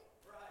real.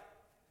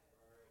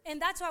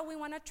 And that's how we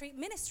want to treat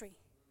ministry.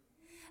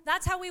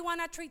 That's how we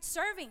want to treat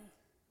serving.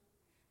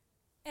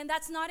 And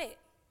that's not it.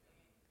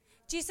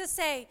 Jesus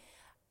say,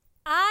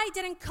 I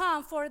didn't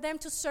come for them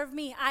to serve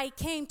me. I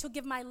came to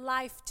give my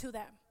life to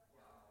them.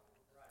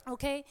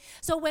 Okay?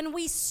 So when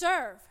we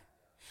serve,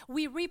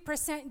 we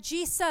represent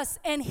Jesus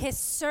and His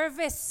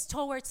service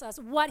towards us,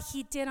 what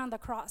He did on the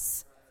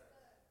cross.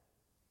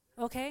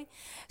 Okay?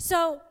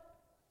 So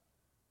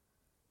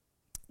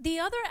the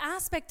other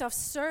aspect of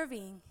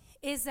serving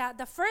is that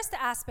the first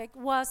aspect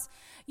was,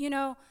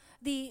 the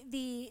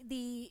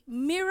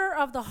mirror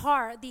of the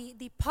heart,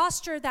 the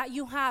posture that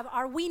you have.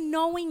 Are we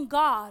knowing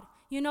God?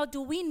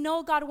 Do we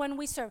know God when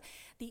we serve?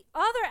 The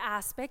other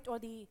aspect,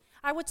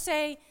 I would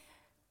say,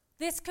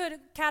 this could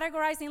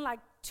categorize in like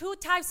two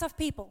types of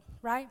people,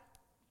 right?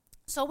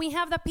 So we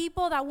have the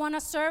people that want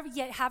to serve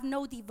yet have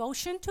no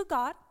devotion to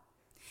God.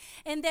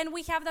 And then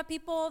we have the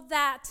people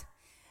that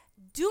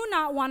do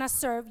not want to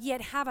serve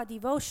yet have a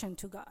devotion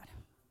to God.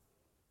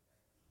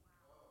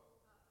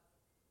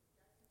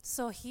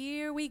 So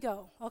here we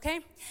go, okay?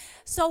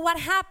 So what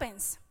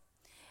happens?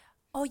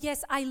 Oh,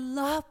 yes, I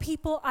love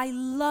people. I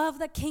love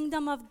the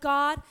kingdom of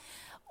God.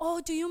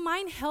 Oh, do you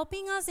mind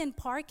helping us in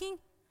parking?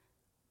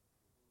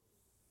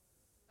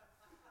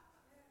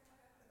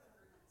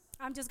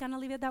 I'm just going to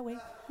leave it that way,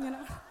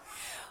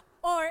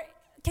 Or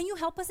can you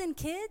help us in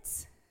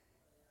kids?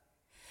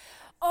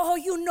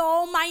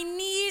 Oh, my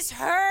knee's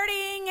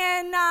hurting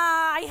and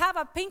I have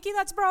a pinky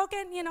that's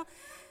broken,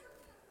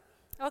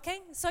 Okay,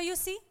 so you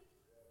see?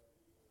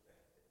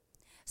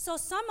 So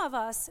some of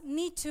us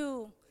need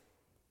to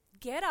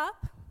get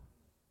up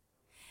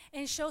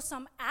and show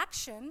some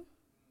action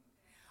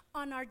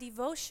on our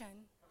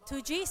devotion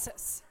to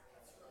Jesus.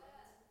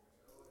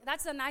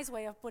 That's a nice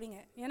way of putting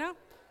it,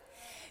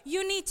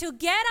 You need to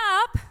get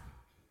up.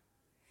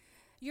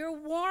 You're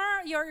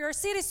warm. Your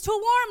seat is too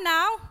warm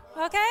now,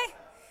 okay?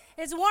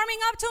 It's warming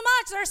up too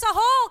much. There's a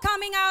hole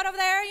coming out of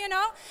there,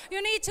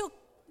 You need to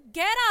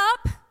get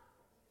up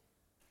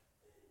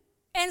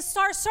and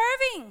start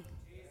serving.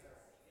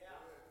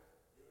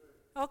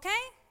 Okay?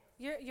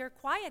 You're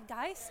quiet,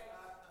 guys.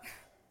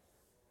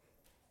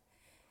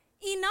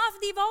 Enough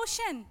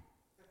devotion.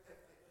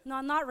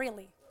 No, not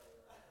really.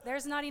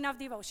 There's not enough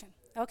devotion,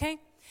 okay?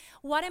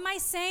 What am I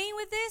saying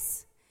with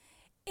this?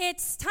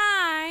 It's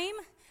time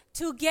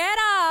to get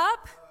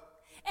up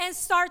and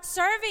start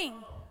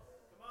serving.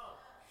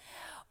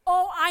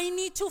 Oh, I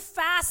need to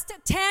fast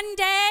 10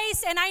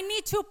 days and I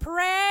need to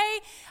pray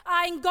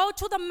and go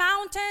to the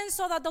mountains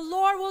so that the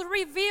Lord will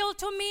reveal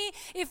to me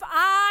if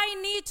I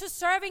need to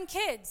serve in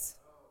kids.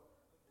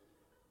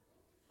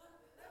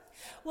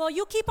 Well,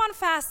 you keep on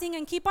fasting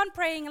and keep on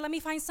praying and let me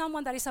find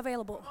someone that is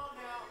available.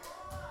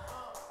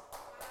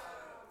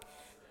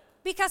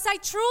 Because I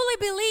truly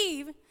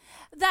believe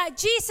that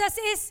Jesus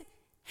is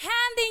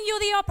handing you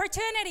the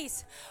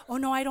opportunities. Oh,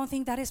 no, I don't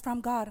think that is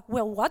from God.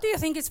 Well, what do you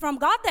think is from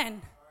God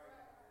then?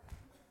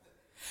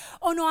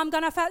 Oh, no, I'm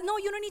going to fast. No,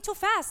 you don't need to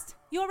fast.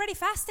 You already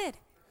fasted.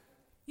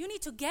 You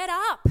need to get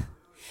up.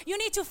 You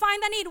need to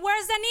find the need.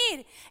 Where's the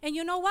need? And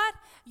you know what?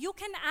 You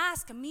can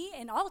ask me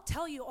and I'll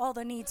tell you all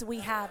the needs we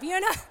have.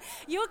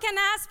 You can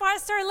ask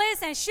Pastor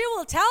Liz and she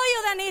will tell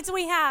you the needs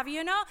we have,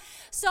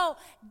 So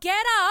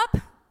get up.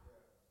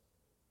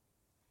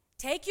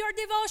 Take your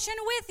devotion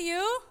with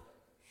you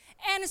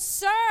and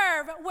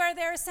serve where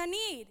there's a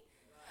need.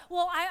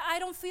 Well, I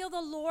don't feel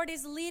the Lord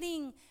is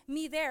leading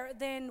me there.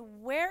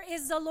 Then where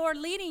is the Lord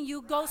leading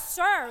you? Go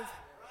serve.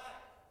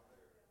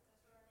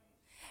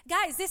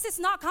 Guys, this is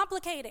not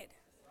complicated.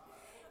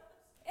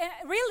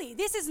 Really,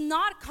 this is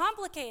not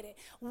complicated.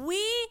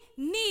 We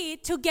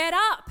need to get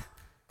up.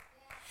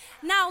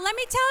 Now, let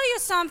me tell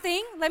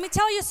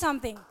you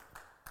something.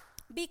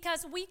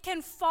 Because we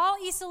can fall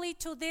easily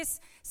to this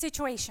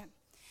situation.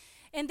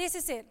 And this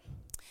is it.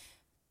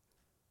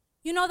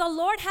 The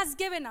Lord has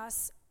given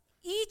us,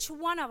 each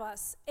one of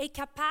us, a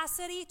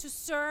capacity to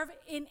serve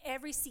in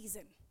every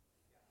season.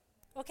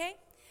 Okay?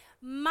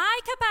 My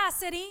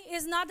capacity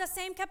is not the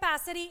same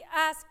capacity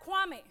as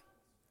Kwame.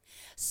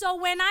 So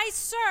when I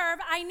serve,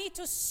 I need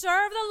to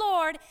serve the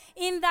Lord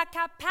in the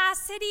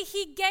capacity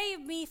He gave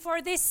me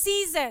for this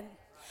season,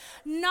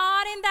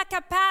 not in the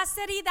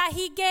capacity that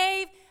He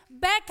gave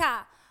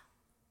Becca.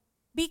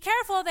 Be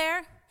careful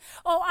there.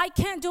 Oh, I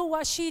can't do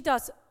what she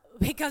does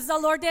because the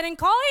Lord didn't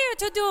call you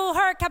to do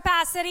her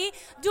capacity.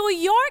 Do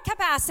your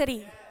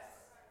capacity.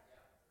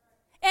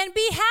 And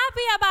be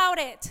happy about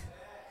it.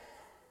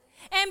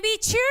 And be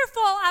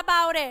cheerful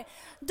about it.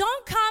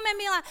 Don't come and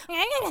be like,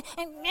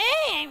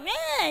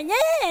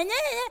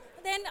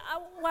 then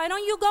why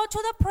don't you go to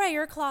the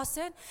prayer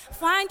closet,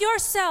 find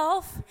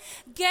yourself,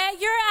 get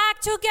your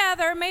act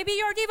together. Maybe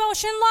your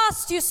devotion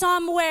lost you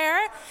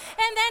somewhere,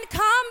 and then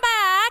come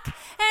back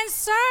and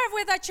serve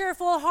with a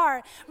cheerful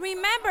heart.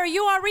 Remember,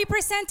 you are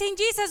representing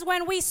Jesus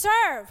when we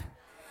serve.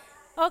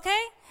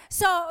 Okay?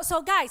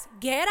 So guys,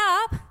 get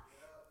up.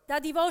 The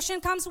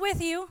devotion comes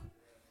with you.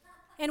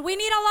 And we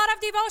need a lot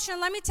of devotion.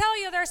 Let me tell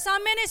you, there are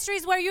some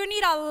ministries where you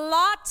need a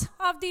lot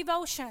of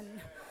devotion.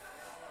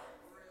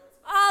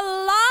 A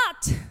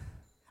lot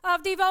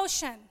of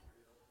devotion.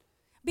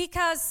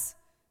 Because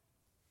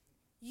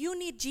you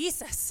need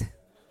Jesus,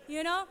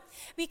 you know?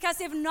 Because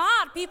if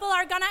not, people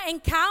are going to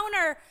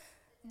encounter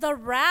the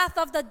wrath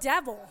of the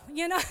devil,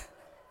 you know?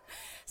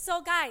 So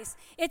guys,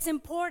 it's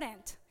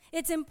important.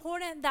 It's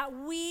important that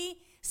we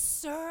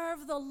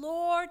serve the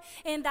Lord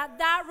and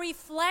that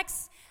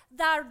reflects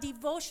the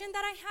devotion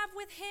that I have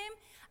with Him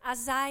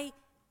as I,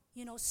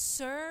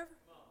 serve.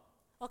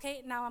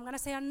 Okay, now I'm going to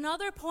say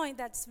another point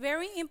that's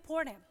very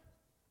important.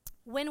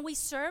 When we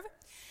serve,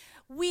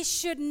 we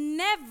should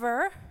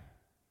never,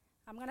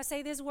 I'm going to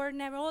say this word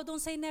never. Oh, don't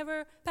say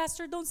never.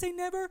 Pastor, don't say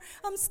never.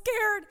 I'm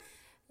scared.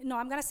 No,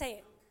 I'm going to say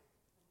it.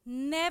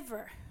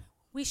 Never.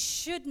 We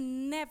should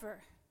never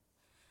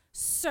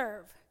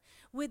serve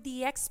with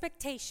the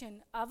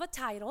expectation of a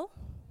title,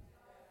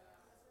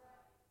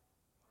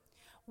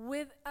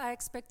 with an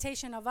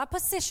expectation of a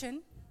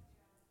position,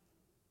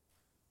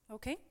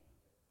 okay?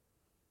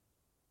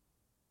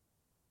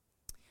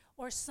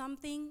 Or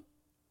something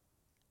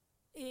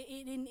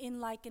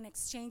in like an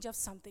exchange of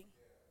something.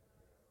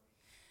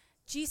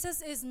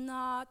 Jesus is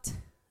not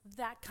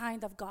that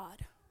kind of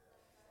God.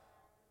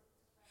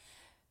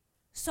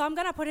 So I'm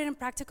going to put it in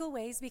practical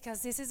ways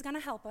because this is going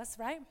to help us,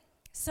 right?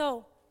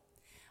 So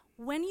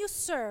when you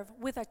serve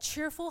with a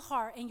cheerful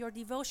heart and your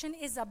devotion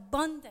is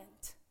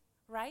abundant,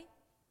 right?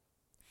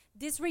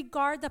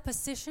 Disregard the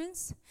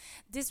positions,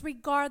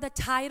 disregard the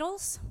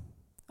titles,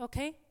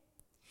 okay?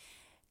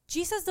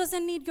 Jesus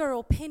doesn't need your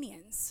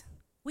opinions.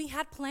 We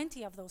had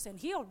plenty of those, and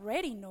He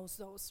already knows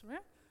those,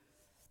 right?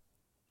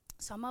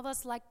 Some of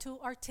us like to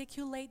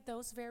articulate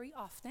those very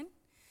often.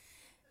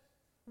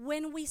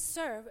 When we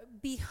serve,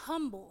 be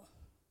humble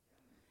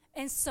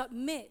and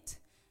submit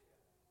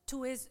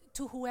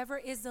to whoever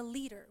is the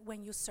leader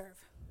when you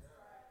serve.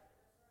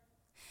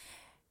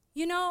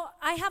 You know,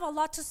 I have a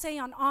lot to say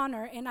on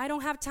honor, and I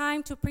don't have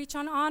time to preach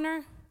on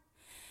honor,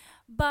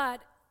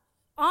 but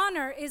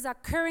honor is a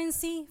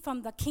currency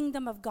from the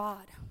kingdom of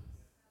God.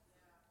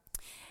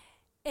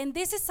 And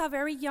this is a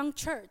very young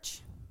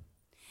church,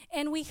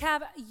 and we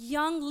have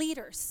young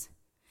leaders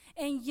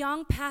and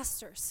young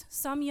pastors,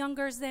 some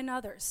younger than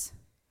others.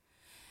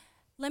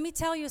 Let me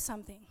tell you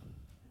something.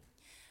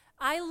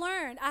 I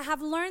have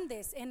learned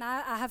this, and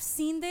I have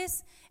seen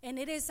this, and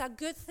it is a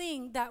good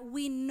thing that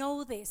we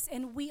know this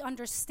and we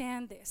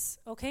understand this,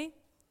 okay?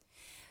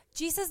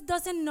 Jesus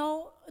doesn't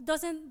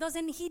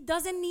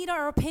need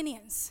our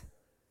opinions.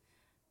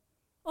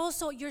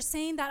 Also, you're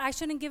saying that I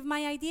shouldn't give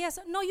my ideas.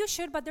 No, you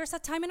should, but there's a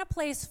time and a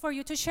place for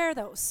you to share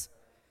those,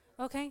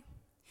 okay?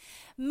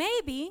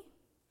 Maybe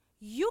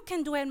you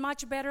can do it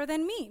much better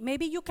than me.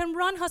 Maybe you can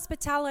run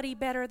hospitality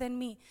better than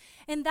me,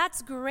 and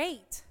that's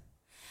great.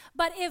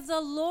 But if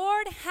the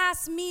Lord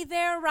has me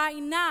there right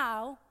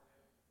now,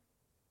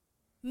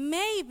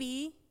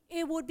 maybe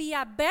it would be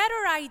a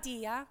better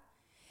idea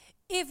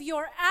if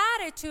your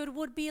attitude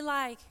would be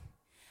like,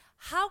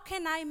 how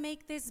can I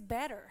make this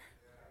better?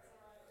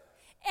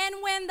 And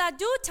when the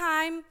due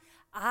time,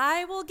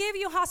 I will give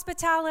you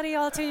hospitality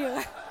all to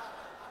you.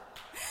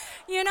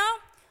 You know?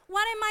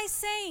 What am I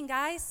saying,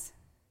 guys?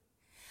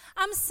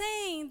 I'm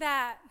saying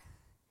that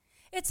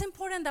it's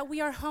important that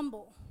we are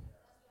humble.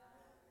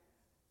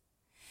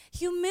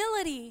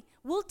 Humility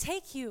will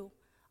take you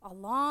a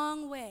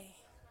long way.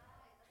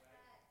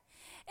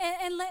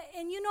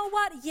 And you know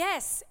what?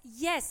 Yes,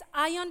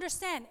 I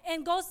understand.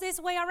 And goes this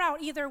way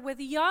around, either with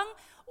young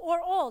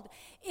or old.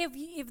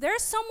 If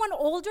there's someone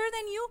older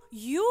than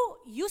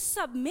you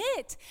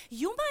submit.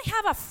 You might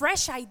have a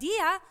fresh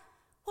idea.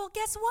 Well,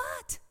 guess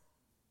what?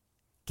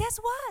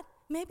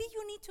 Maybe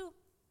you need to,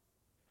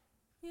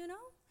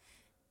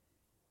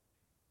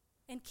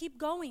 and keep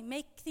going.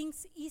 Make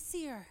things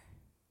easier.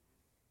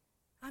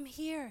 I'm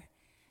here.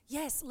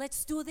 Yes,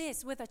 let's do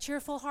this with a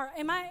cheerful heart.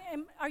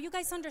 Are you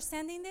guys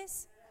understanding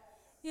this?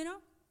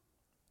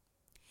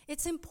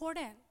 It's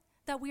important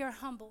that we are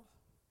humble.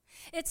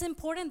 It's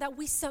important that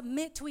we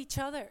submit to each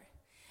other.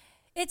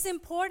 It's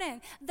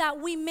important that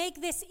we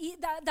make this,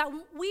 that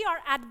we are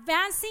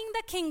advancing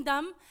the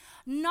kingdom,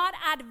 not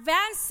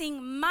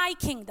advancing my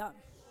kingdom.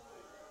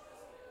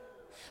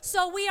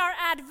 So we are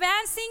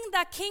advancing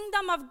the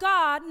kingdom of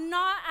God,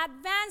 not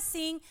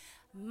advancing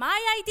my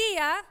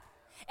idea.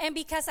 And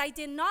because I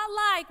did not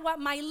like what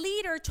my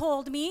leader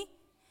told me,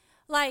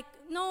 like,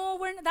 no,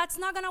 that's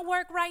not going to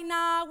work right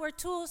now, we're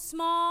too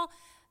small,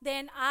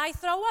 then I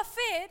throw a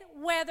fit,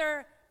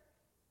 whether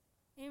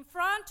in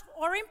front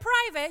or in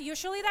private.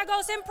 Usually that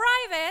goes in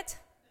private,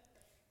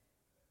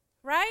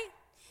 right?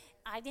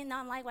 I did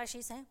not like what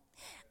she said.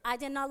 I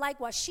did not like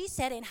what she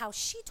said and how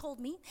she told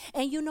me.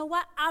 And you know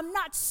what? I'm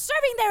not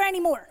serving there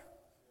anymore.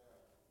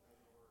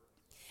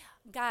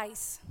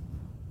 Guys,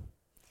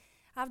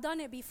 I've done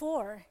it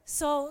before.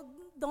 So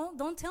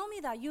don't tell me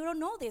that you don't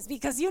know this,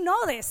 because you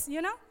know this,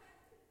 you know?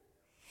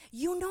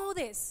 You know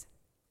this.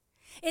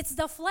 It's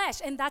the flesh,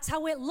 and that's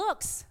how it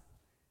looks.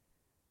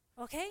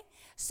 Okay?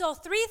 So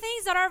 3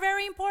 things that are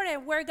very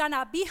important. We're going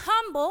to be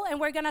humble, and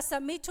we're going to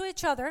submit to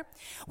each other.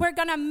 We're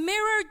going to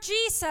mirror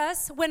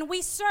Jesus when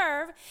we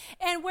serve,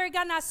 and we're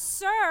going to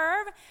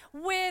serve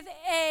with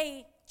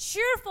a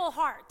cheerful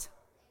heart.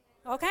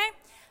 Okay?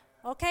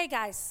 Okay,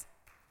 guys.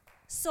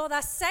 So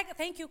the second,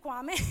 thank you,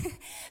 Kwame.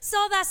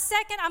 So the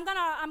second,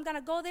 I'm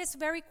gonna go this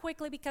very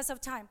quickly because of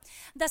time.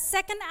 The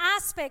second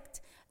aspect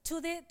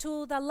to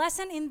the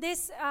lesson in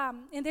this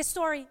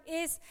story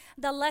is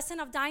the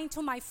lesson of dying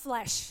to my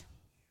flesh.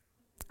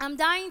 I'm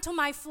dying to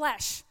my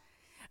flesh.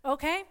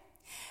 Okay?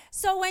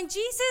 So when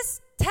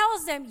Jesus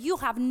tells them, you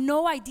have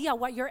no idea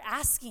what you're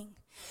asking.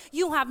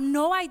 You have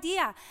no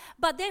idea.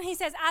 But then he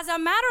says, as a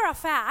matter of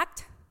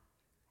fact,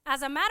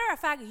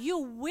 you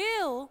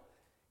will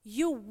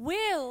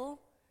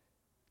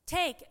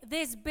take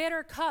this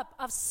bitter cup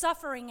of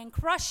suffering and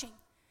crushing.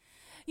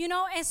 You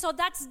know, and so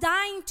that's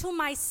dying to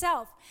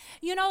myself.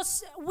 You know,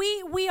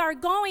 we are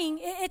going,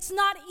 it's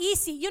not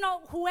easy. You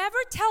know, whoever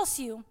tells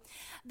you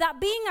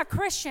that being a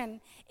Christian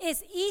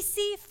is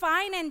easy,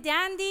 fine and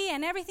dandy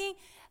and everything,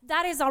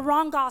 that is a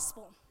wrong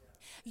gospel.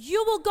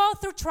 You will go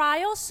through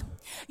trials.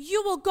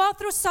 You will go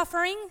through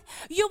suffering.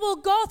 You will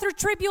go through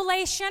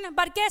tribulation.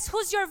 But guess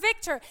who's your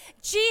victor?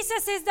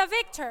 Jesus is the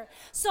victor.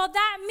 So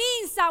that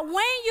means that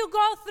when you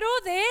go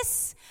through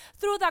this,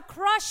 through the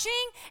crushing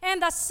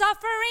and the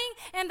suffering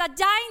and the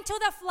dying to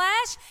the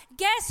flesh,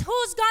 guess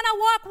who's going to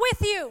walk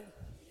with you?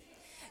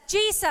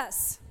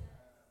 Jesus.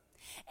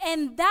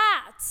 And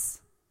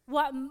that's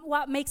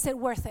what makes it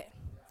worth it.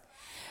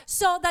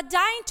 So the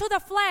dying to the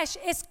flesh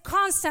is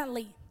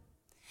constantly.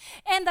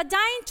 And the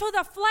dying to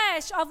the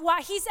flesh of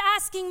what he's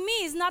asking me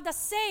is not the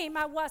same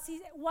as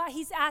what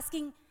he's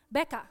asking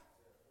Becca.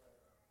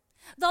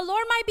 The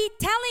Lord might be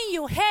telling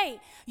you, hey,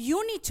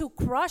 you need to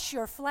crush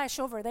your flesh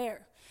over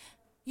there.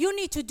 You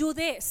need to do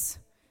this.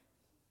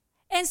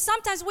 And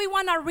sometimes we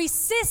want to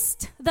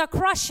resist the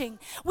crushing.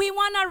 We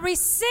want to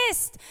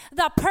resist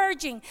the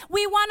purging.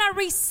 We want to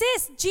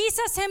resist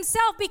Jesus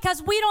himself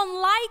because we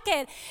don't like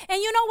it.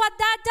 And you know what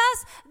that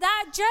does?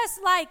 That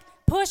just like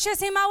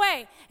pushes him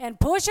away and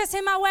pushes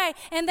him away.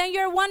 And then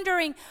you're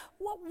wondering,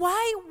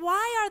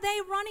 why are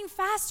they running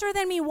faster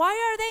than me? Why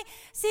are they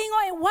seeing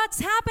what's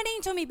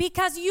happening to me?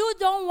 Because you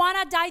don't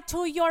want to die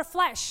to your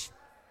flesh.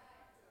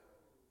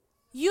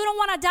 You don't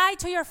want to die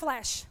to your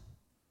flesh.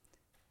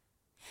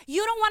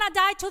 You don't want to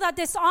die to the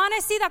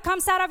dishonesty that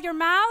comes out of your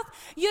mouth.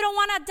 You don't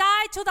want to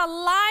die to the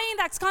lying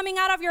that's coming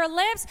out of your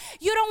lips.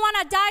 You don't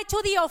want to die to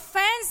the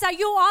offense that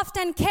you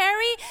often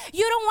carry.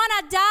 You don't want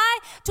to die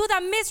to the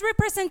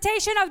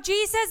misrepresentation of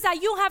Jesus that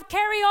you have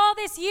carried all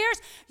these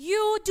years.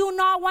 You do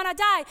not want to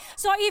die.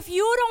 So if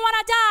you don't want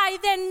to die,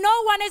 then no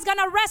one is going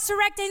to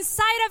resurrect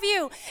inside of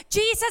you.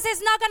 Jesus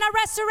is not going to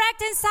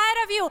resurrect inside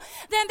of you.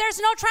 Then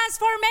there's no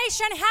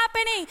transformation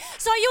happening.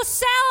 So you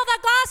sell the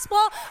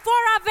gospel for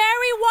a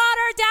very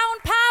watered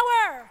down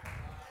power.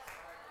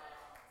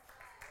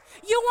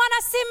 You want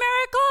to see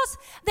miracles?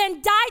 Then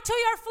die to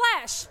your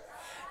flesh.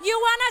 You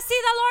want to see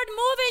the Lord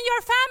move in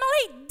your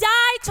family?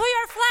 Die to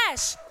your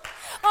flesh.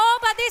 Oh,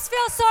 but this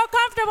feels so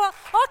comfortable.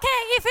 Okay,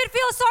 if it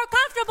feels so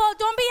comfortable,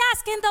 don't be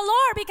asking the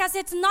Lord, because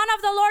it's none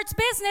of the Lord's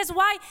business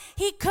why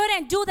he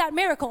couldn't do that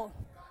miracle.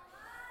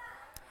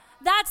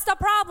 That's the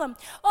problem.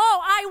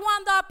 Oh, I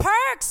want the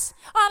perks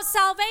of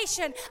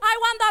salvation. I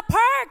want the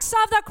perks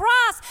of the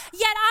cross,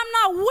 yet I'm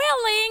not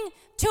willing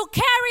to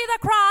carry the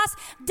cross,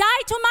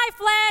 die to my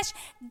flesh,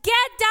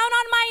 get down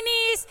on my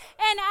knees,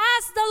 and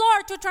ask the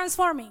Lord to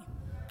transform me.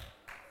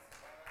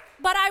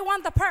 But I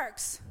want the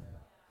perks.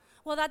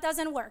 Well, that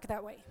doesn't work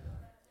that way.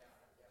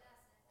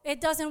 It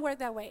doesn't work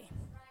that way.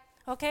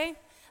 Okay?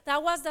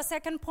 That was the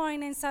second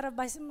point inside of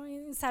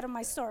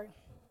my story.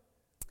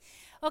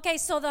 Okay,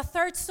 so the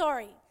third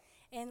story.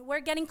 And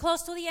we're getting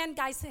close to the end,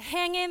 guys.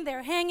 Hang in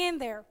there, hang in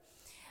there.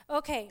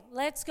 Okay,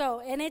 let's go.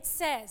 And it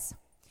says,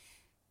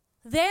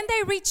 then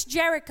they reached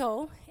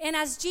Jericho, and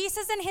as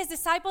Jesus and his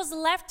disciples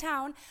left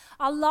town,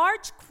 a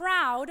large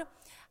crowd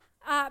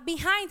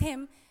behind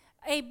him,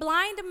 a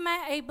blind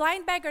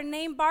beggar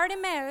named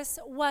Bartimaeus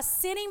was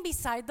sitting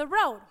beside the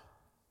road.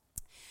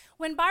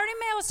 When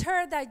Bartimaeus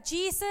heard that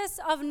Jesus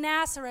of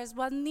Nazareth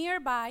was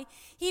nearby,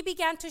 he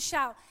began to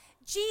shout,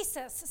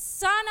 "Jesus,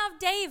 Son of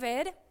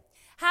David,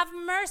 have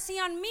mercy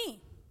on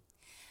me."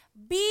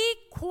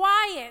 "Be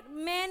quiet,"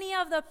 many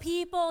of the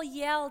people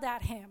yelled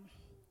at him.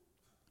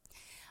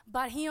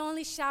 But he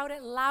only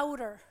shouted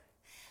louder,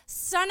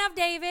 "Son of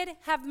David,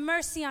 have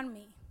mercy on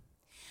me."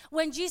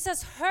 When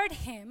Jesus heard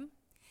him,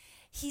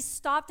 he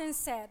stopped and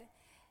said,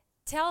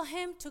 "Tell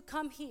him to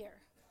come here."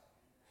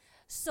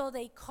 So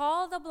they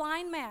called the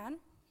blind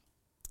man.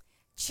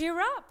 "Cheer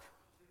up,"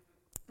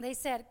 they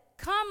said.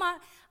 "Come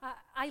on."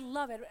 I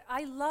love it.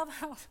 I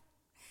love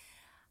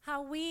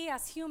how we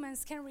as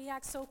humans can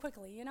react so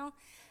quickly, you know.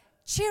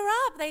 "Cheer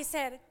up," they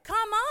said.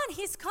 "Come on,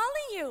 he's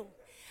calling you."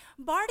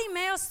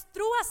 Bartimaeus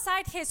threw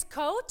aside his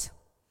coat.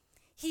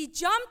 He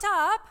jumped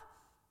up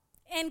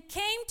and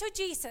came to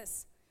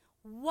Jesus.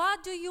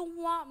 "What do you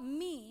want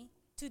me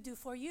to do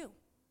for you?"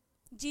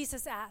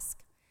 Jesus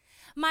asked.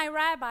 "My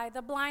rabbi,"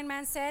 the blind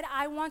man said,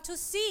 "I want to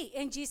see."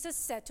 And Jesus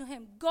said to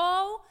him,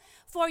 "Go,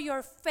 for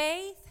your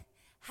faith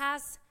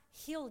has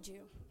healed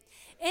you."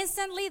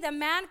 Instantly the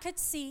man could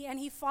see, and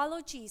he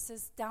followed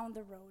Jesus down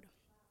the road.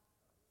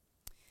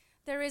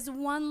 There is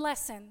one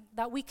lesson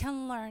that we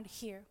can learn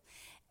here,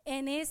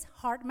 and it's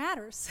heart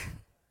matters.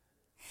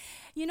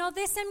 You know,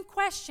 this same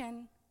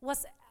question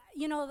was,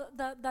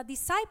 the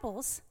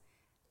disciples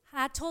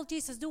had told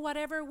Jesus, "Do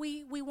whatever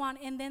we want."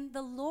 And then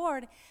the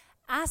Lord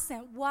asked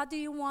them, "What do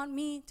you want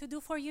me to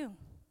do for you?"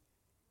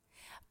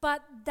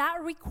 But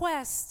that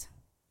request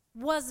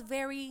was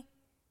very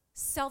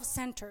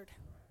self-centered,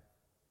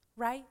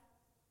 right?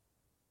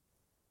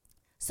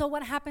 So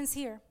what happens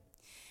here?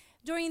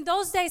 During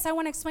those days, I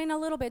want to explain a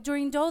little bit.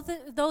 During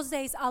those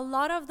days, a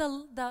lot of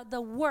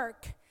the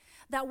work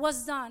that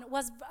was done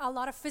was a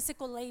lot of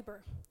physical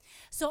labor.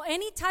 So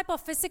any type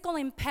of physical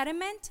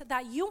impediment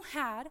that you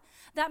had,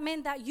 that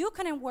meant that you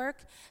couldn't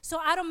work. So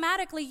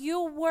automatically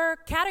you were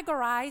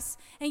categorized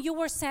and you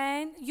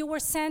were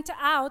sent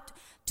out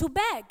to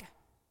beg.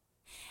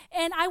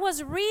 And I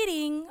was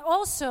reading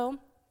also,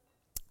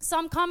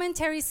 some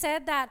commentary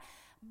said that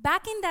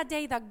back in that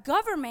day, the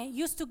government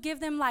used to give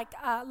them like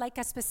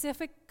a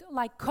specific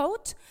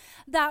code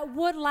that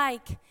would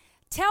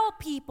tell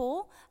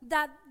people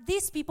that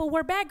these people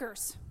were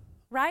beggars,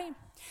 right?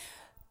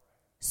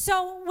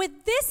 So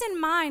with this in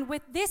mind,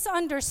 with this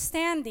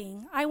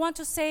understanding, I want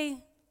to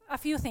say a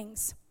few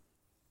things.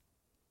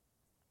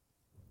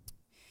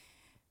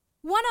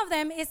 One of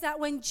them is that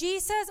when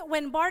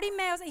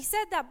Bartimaeus, he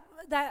said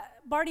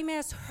that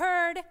Bartimaeus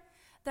heard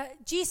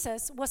that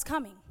Jesus was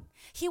coming.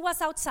 He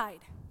was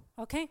outside,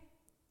 okay?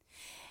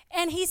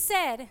 And he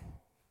said,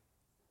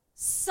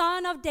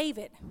 "Son of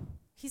David."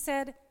 He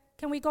said,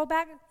 can we go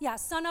back? Yeah,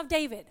 "Son of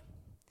David,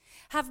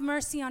 have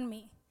mercy on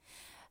me."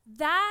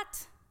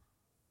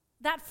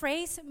 That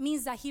phrase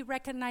means that he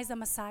recognized the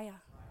Messiah.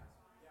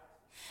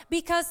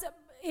 Because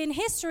in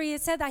history,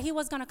 it said that he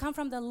was going to come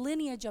from the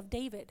lineage of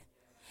David.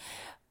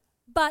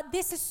 But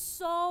this is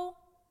so,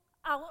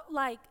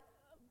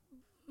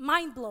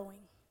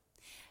 mind-blowing.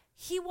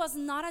 He was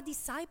not a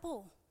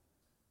disciple.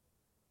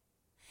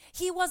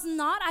 He was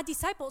not a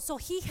disciple. So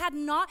he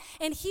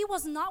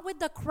was not with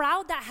the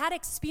crowd that had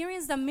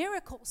experienced the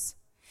miracles.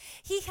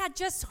 He had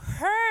just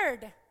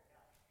heard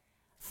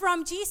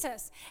from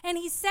Jesus. And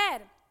he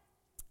said,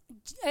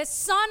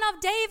 "Son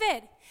of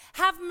David,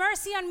 have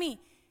mercy on me."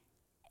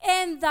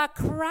 And the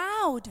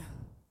crowd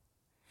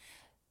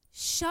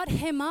shut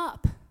him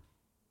up.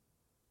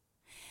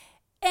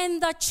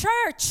 And the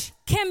church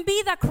can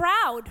be the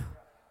crowd.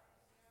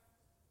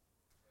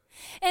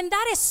 And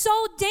that is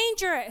so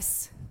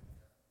dangerous.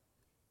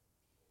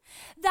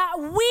 That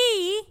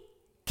we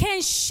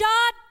can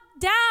shut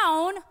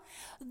down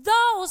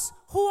those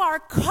who are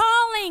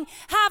calling,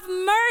 "Have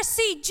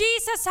mercy,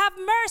 Jesus, have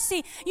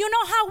mercy." You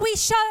know how we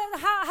shut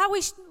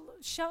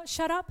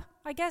up,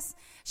 I guess,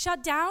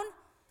 shut down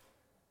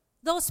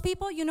those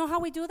people? You know how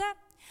we do that?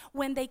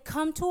 When they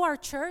come to our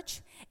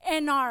church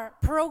and our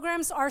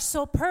programs are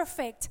so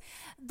perfect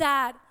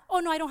that,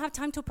 "Oh no, I don't have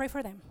time to pray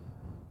for them."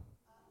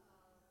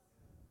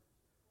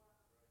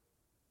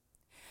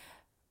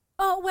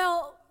 "Oh,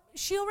 well,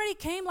 she already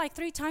came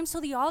 3 times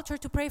to the altar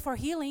to pray for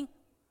healing.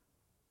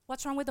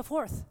 What's wrong with the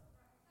 4th?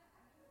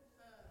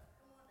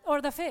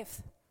 Or the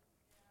 5th?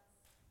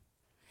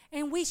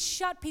 And we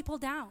shut people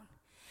down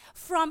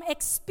from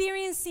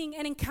experiencing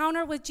an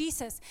encounter with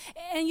Jesus.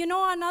 And you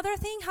know another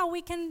thing, how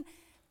we can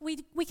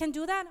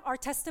do that? Our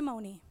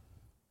testimony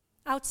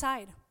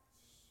outside.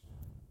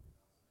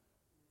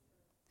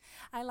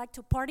 I like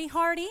to party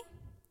hardy,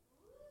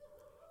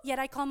 yet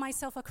I call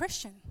myself a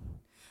Christian.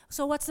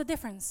 So what's the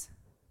difference?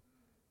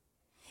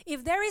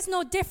 If there is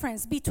no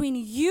difference between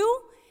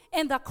you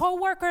and the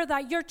coworker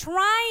that you're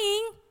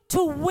trying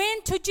to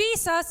win to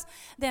Jesus,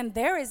 then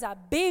there is a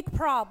big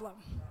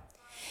problem.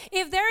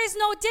 If there is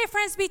no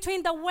difference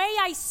between the way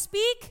I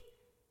speak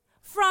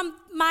from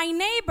my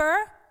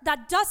neighbor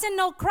that doesn't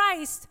know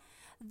Christ,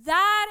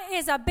 that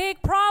is a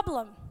big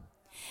problem.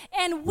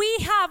 And we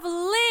have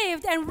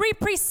lived and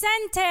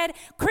represented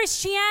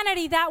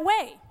Christianity that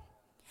way.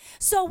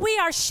 So we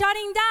are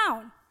shutting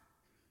down.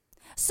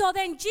 So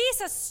then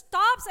Jesus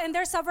stops, and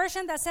there's a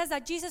version that says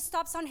that Jesus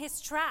stops on his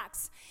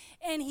tracks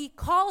and he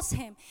calls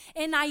him.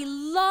 And I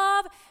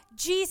love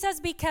Jesus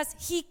because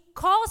he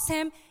calls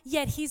him,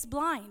 yet he's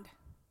blind.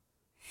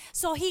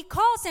 So he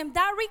calls him.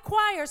 That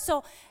requires,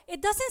 so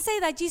it doesn't say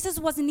that Jesus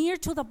was near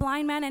to the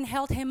blind man and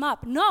held him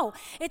up. No,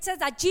 it says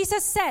that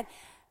Jesus said,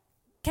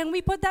 can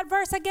we put that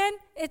verse again?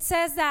 It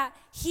says that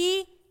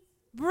he,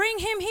 bring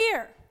him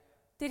here.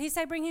 Did he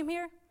say bring him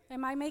here?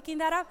 Am I making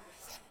that up?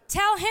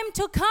 Tell him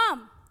to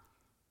come.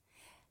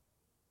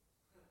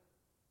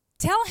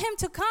 Tell him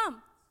to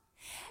come.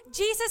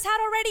 Jesus had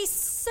already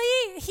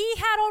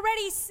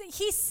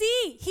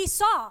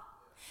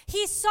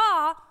he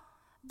saw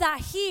that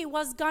he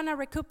was gonna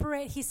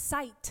recuperate his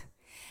sight,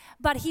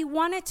 but he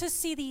wanted to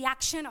see the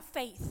action of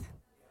faith.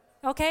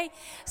 Okay?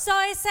 So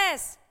it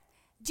says,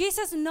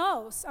 Jesus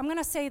knows, I'm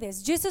gonna say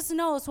this, Jesus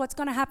knows what's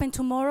gonna happen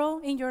tomorrow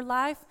in your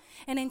life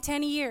and in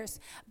 10 years,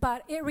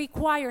 but it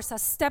requires a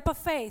step of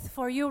faith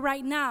for you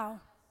right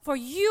now, for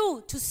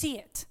you to see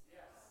it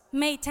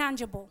made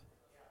tangible.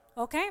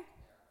 Okay?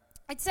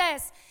 It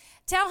says,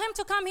 tell him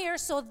to come here.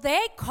 So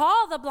they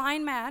call the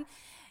blind man,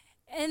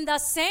 and the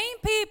same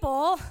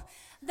people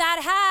that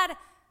had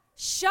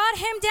shut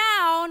him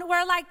down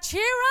were like,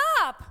 cheer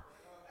up.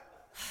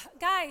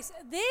 Guys,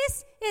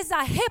 this is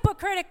a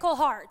hypocritical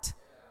heart.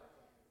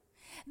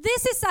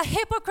 This is a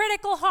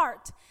hypocritical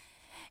heart.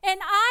 And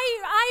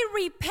I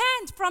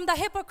repent from the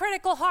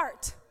hypocritical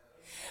heart.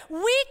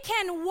 We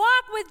can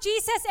walk with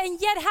Jesus and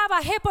yet have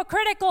a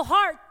hypocritical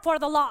heart for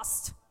the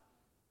lost.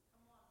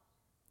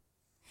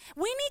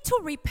 We need to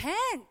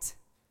repent.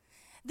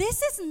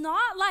 This is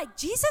not like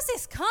Jesus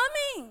is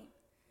coming.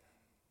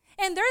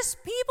 And there's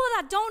people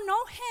that don't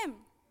know him.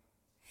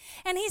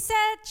 And he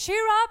said,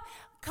 cheer up,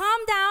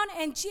 calm down.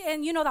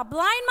 And you know,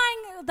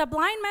 the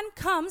blind man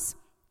comes.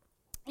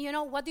 You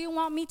know, what do you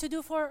want me to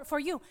do for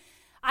you?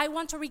 I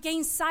want to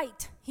regain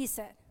sight, he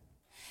said.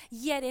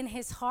 Yet in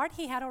his heart,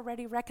 he had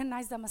already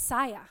recognized the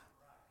Messiah.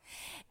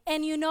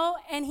 And you know,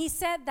 and he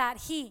said that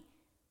he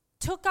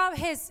took off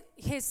his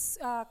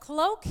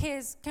cloak,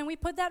 can we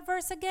put that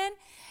verse again?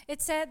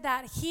 It said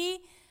that he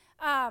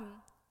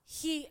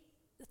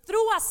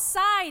threw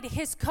aside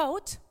his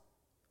coat.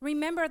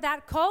 Remember,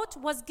 that coat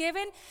was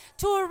given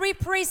to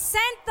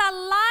represent the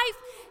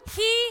life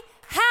he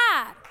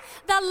had.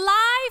 The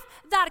life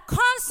that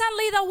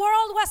constantly the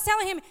world was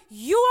telling him,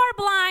 you are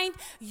blind,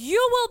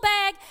 you will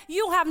beg,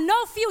 you have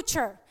no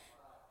future.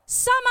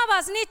 Some of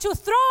us need to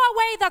throw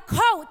away the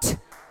coat.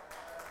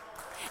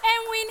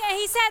 And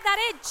he said that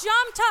it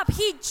jumped up.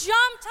 He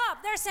jumped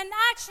up. There's an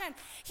action.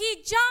 He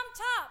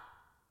jumped up.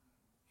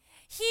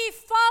 He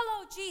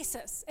followed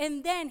Jesus.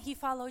 And then he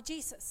followed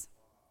Jesus.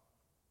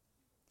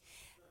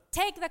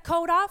 Take the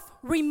coat off.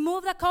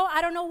 Remove the coat.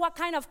 I don't know what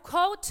kind of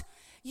coat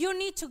you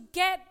need to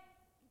get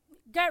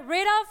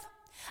rid of.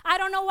 I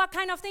don't know what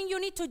kind of thing you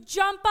need to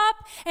jump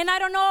up. And I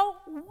don't know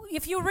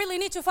if you really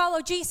need to follow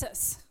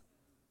Jesus.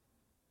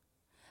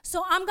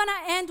 So I'm going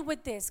to end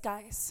with this,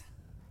 guys.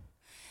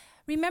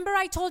 Remember,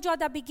 I told you at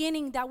the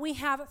beginning that we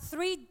have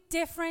 3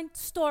 different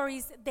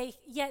stories,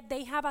 yet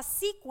they have a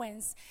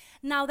sequence.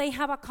 Now they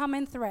have a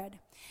common thread.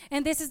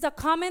 And this is the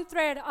common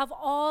thread of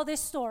all these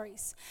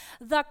stories.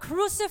 The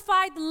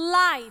crucified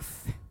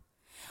life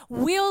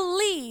will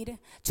lead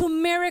to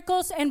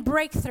miracles and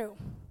breakthrough.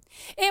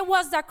 It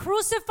was the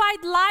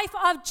crucified life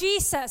of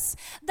Jesus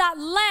that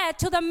led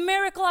to the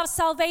miracle of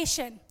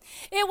salvation.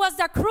 It was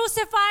the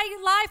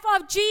crucified life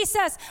of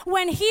Jesus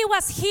when he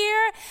was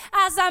here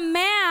as a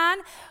man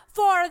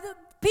for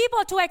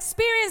people to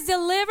experience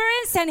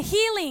deliverance and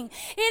healing.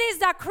 It is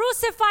the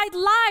crucified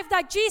life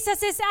that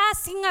Jesus is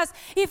asking us.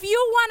 If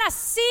you want to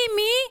see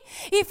me,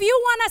 if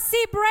you want to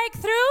see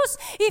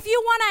breakthroughs, if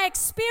you want to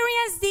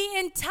experience the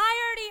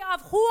entirety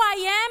of who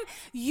I am,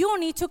 you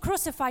need to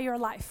crucify your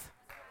life.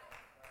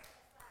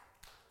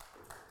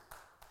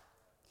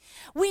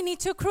 We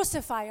need to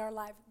crucify our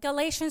life.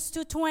 Galatians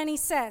 2:20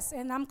 says,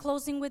 and I'm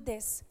closing with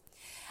this,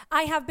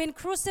 I have been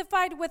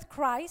crucified with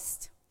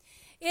Christ.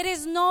 It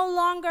is no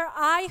longer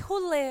I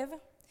who live,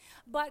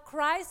 but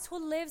Christ who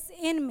lives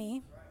in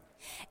me.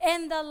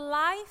 And the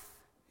life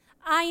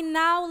I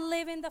now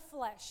live in the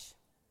flesh,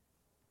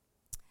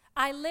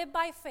 I live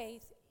by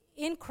faith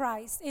in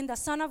Christ, in the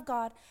Son of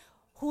God,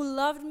 who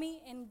loved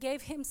me and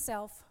gave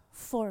himself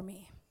for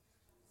me.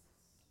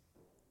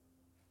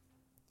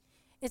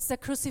 It's the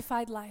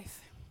crucified life.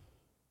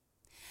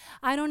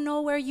 I don't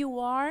know where you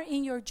are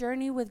in your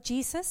journey with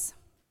Jesus.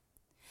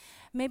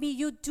 Maybe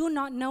you do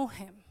not know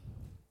him.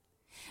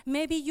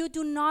 Maybe you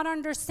do not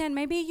understand.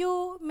 Maybe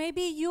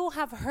you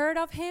have heard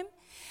of him.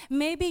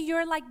 Maybe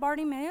you're like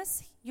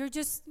Bartimaeus. You're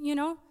just,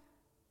 you're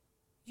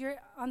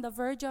on the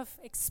verge of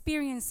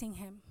experiencing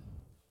him.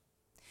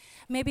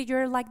 Maybe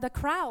you're like the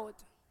crowd.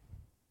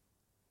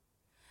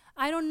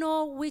 I don't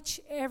know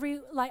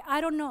I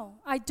don't know.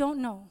 I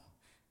don't know.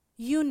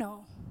 You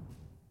know.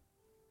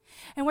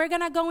 And we're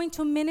going to go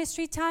into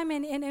ministry time,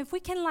 and if we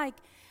can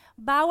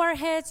bow our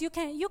heads, you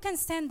can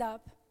stand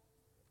up.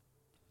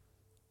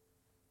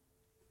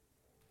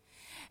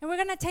 And we're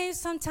going to take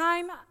some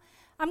time.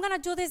 I'm going to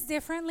do this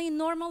differently.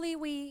 Normally,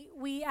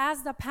 we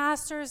ask the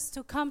pastors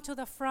to come to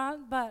the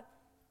front, but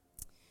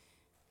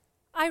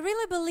I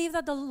really believe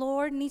that the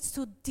Lord needs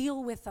to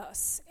deal with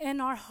us in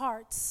our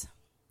hearts.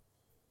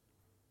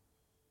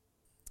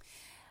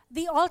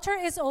 The altar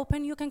is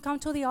open. You can come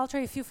to the altar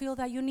if you feel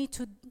that you need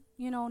to,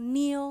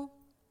 kneel.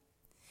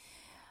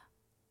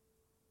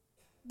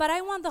 But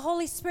I want the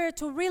Holy Spirit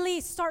to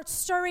really start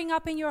stirring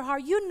up in your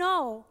heart. You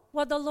know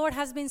what the Lord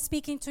has been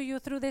speaking to you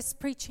through this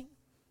preaching.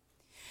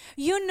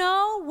 You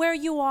know where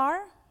you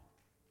are.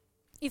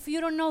 If you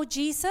don't know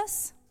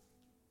Jesus,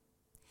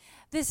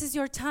 this is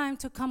your time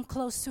to come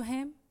close to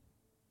Him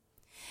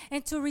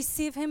and to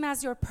receive Him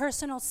as your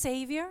personal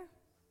Savior.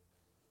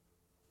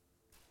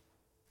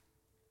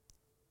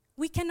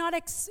 We cannot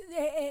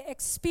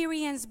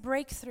experience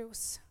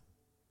breakthroughs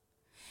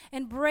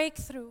and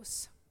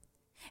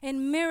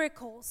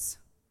miracles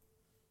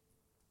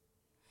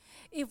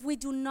if we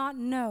do not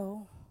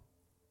know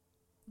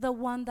the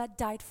one that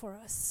died for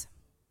us.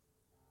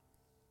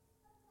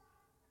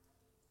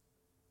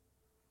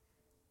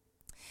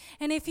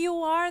 And if you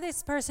are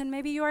this person,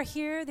 maybe you are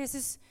here, this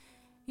is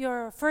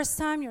your first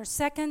time, your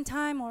second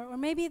time, or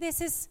maybe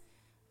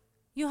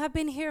you have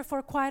been here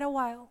for quite a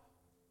while,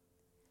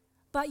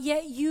 but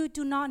yet you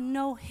do not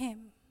know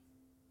Him.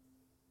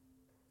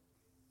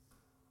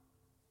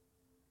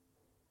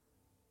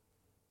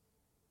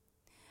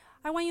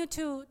 I want you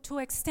to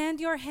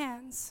extend your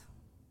hands.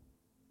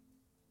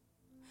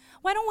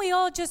 Why don't we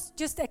all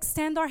just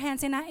extend our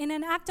hands in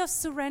an act of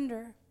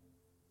surrender?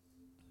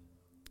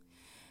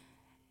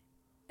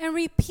 And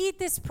repeat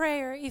this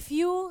prayer if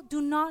you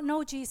do not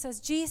know Jesus.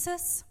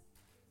 Jesus,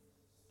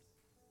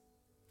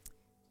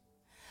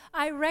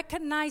 I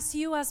recognize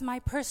you as my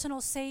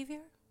personal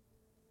Savior.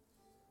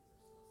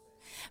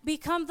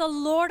 Become the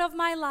Lord of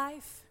my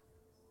life.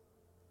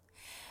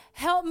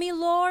 Help me,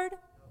 Lord,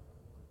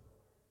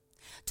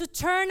 to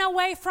turn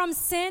away from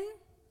sin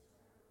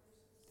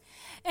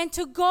and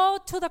to go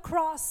to the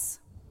cross.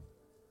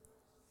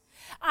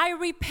 I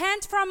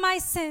repent from my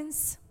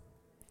sins.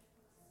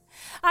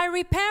 I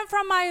repent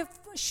from my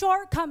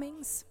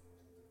shortcomings.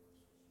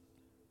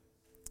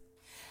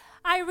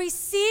 I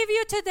receive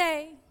you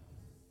today,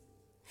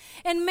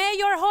 and may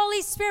your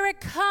Holy Spirit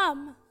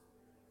come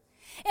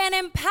and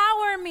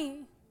empower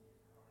me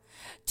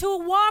to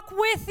walk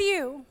with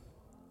you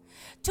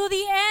to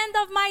the end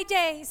of my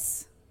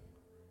days.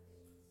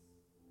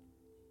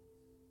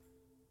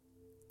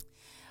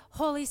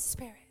 Holy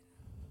Spirit,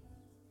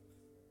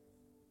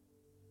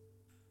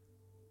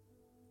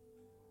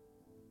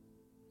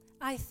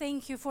 I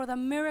thank you for the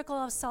miracle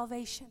of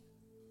salvation.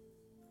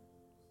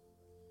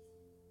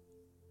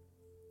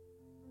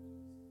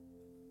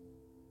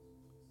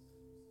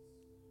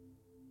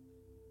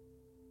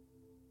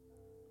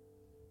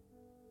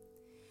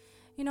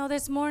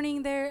 This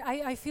morning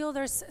I feel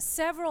there's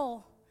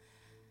several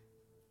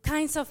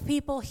kinds of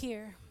people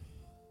here.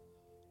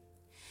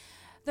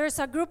 There's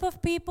a group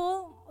of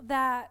people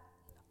that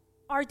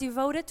are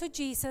devoted to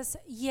Jesus,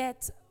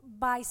 yet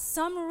by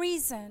some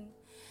reason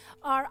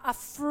are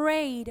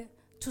afraid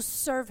to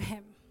serve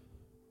Him,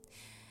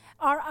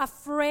 are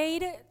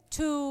afraid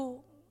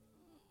to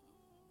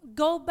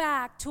go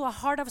back to a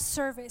heart of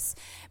service.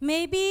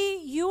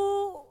 Maybe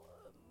you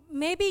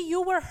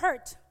were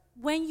hurt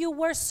when you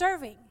were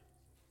serving.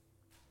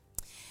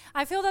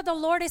 I feel that the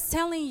Lord is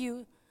telling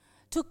you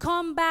to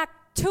come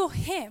back to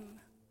Him,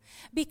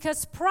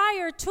 because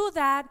prior to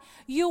that,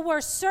 you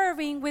were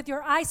serving with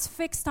your eyes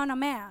fixed on a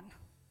man.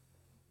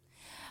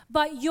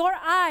 But your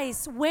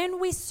eyes, when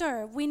we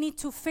serve, we need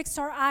to fix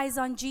our eyes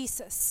on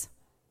Jesus.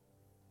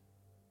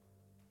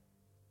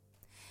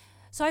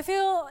 So I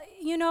feel,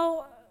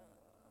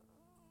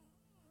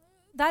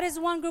 that is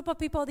one group of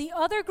people. The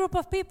other group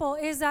of people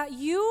is that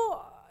you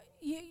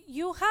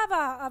have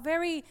a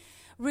very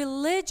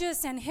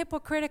religious and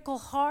hypocritical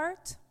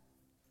heart.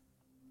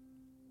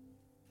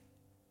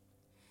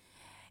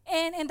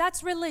 And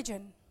that's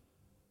religion.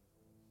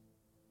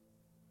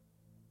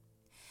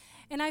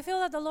 And I feel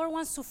that the Lord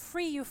wants to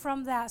free you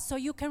from that so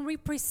you can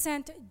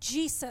represent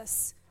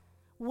Jesus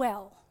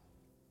well.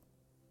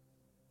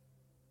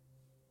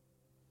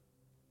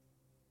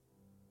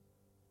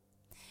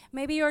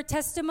 Maybe your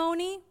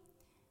testimony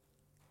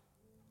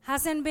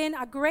hasn't been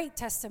a great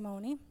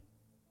testimony.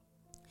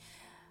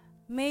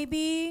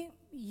 Maybe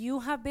you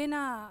have been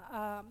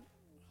a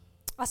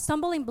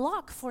stumbling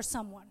block for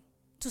someone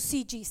to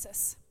see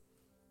Jesus.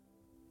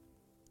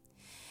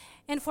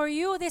 And for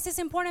you, this is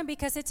important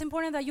because it's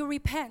important that you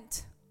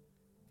repent.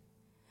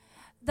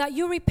 That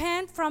you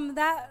repent from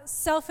that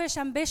selfish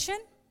ambition,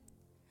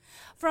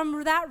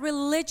 from that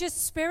religious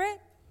spirit,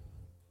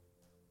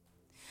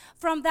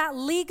 from that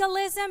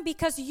legalism,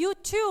 because you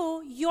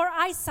too, your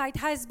eyesight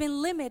has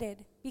been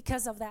limited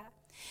because of that.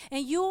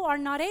 And you are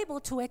not able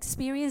to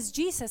experience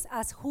Jesus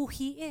as who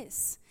He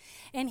is.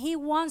 And He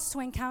wants to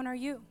encounter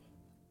you.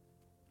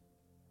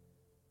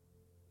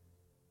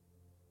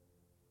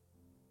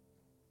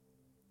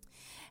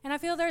 And I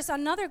feel there's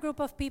another group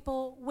of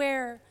people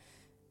where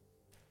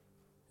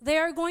They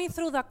are going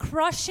through the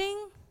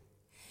crushing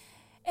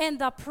and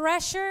the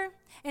pressure.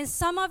 And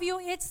some of you,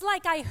 it's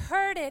like I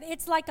heard it.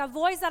 It's like a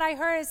voice that I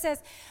heard. It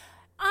says,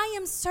 I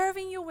am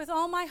serving you with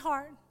all my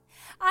heart.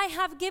 I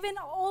have given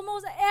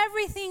almost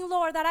everything,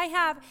 Lord, that I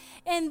have.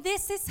 And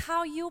this is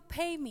how you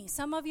pay me.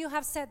 Some of you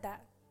have said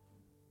that.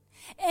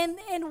 And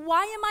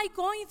why am I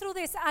going through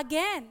this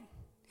again?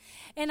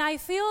 And I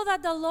feel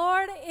that the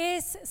Lord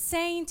is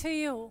saying to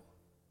you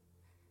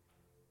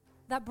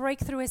that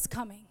breakthrough is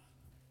coming.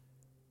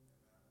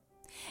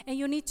 And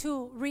you need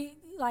to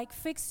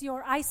fix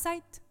your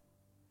eyesight,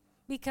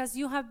 because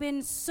you have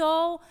been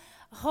so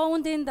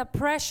honed in the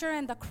pressure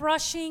and the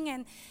crushing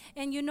and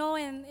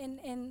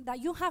that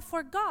you have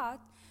forgot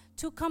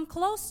to come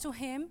close to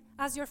Him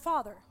as your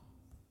Father.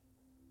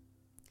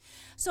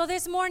 So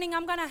this morning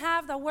I'm going to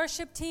have the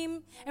worship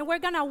team, and we're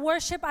going to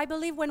worship. I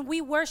believe when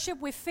we worship,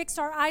 we fix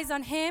our eyes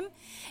on Him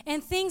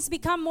and things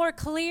become more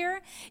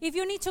clear. If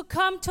you need to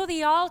come to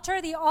the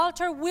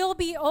altar will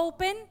be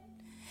open.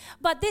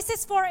 But this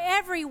is for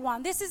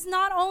everyone. This is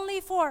not only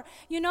for,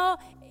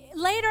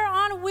 later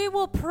on we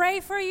will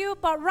pray for you,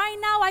 but right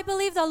now I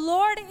believe the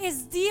Lord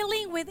is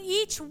dealing with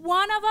each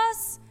one of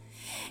us,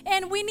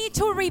 and we need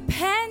to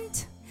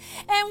repent,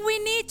 and we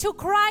need to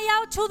cry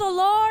out to the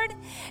Lord,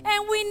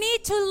 and we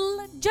need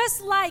to just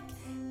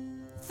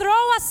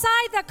throw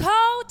aside the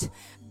coat,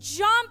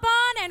 jump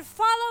on and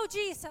follow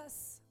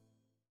Jesus.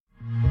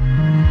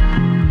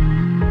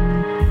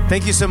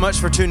 Thank you so much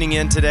for tuning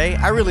in today.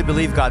 I really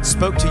believe God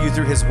spoke to you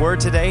through His Word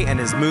today and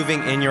is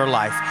moving in your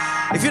life.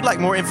 If you'd like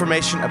more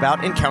information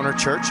about Encounter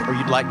Church, or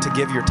you'd like to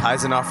give your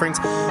tithes and offerings,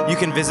 you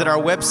can visit our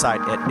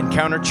website at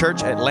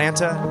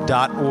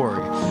encounterchurchatlanta.org.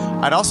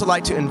 I'd also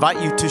like to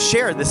invite you to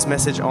share this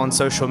message on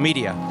social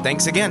media.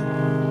 Thanks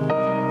again.